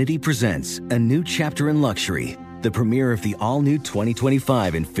 Infinity presents a new chapter in luxury, the premiere of the all-new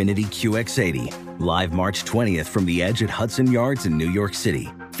 2025 Infinity QX80, live March 20th from the Edge at Hudson Yards in New York City,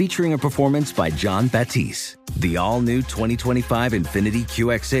 featuring a performance by John Batiste. The all-new 2025 Infinity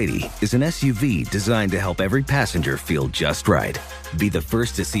QX80 is an SUV designed to help every passenger feel just right. Be the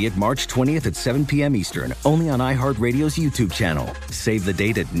first to see it March 20th at 7 p.m. Eastern, only on iHeartRadio's YouTube channel. Save the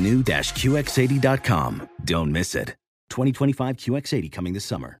date at new-QX80.com. Don't miss it. 2025 QX80 coming this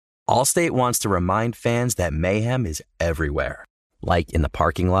summer. Allstate wants to remind fans that mayhem is everywhere. Like in the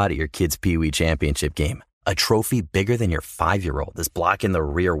parking lot at your kid's Pee Wee Championship game. A trophy bigger than your 5-year-old is blocking the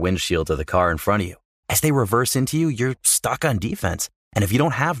rear windshield of the car in front of you. As they reverse into you, you're stuck on defense. And if you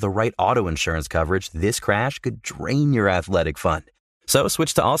don't have the right auto insurance coverage, this crash could drain your athletic fund. So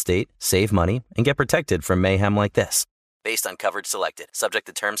switch to Allstate, save money, and get protected from mayhem like this. Based on coverage selected, subject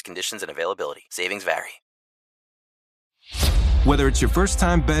to terms, conditions, and availability. Savings vary. Whether it's your first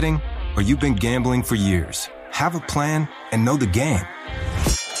time betting or you've been gambling for years, have a plan and know the game.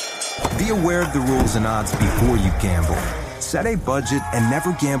 Be aware of the rules and odds before you gamble. Set a budget and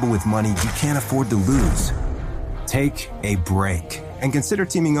never gamble with money you can't afford to lose. Take a break and consider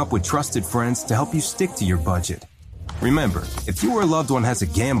teaming up with trusted friends to help you stick to your budget. Remember, if you or a loved one has a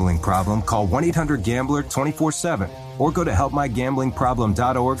gambling problem, call 1-800-GAMBLER 24/7 or go to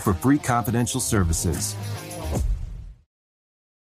helpmygamblingproblem.org for free confidential services.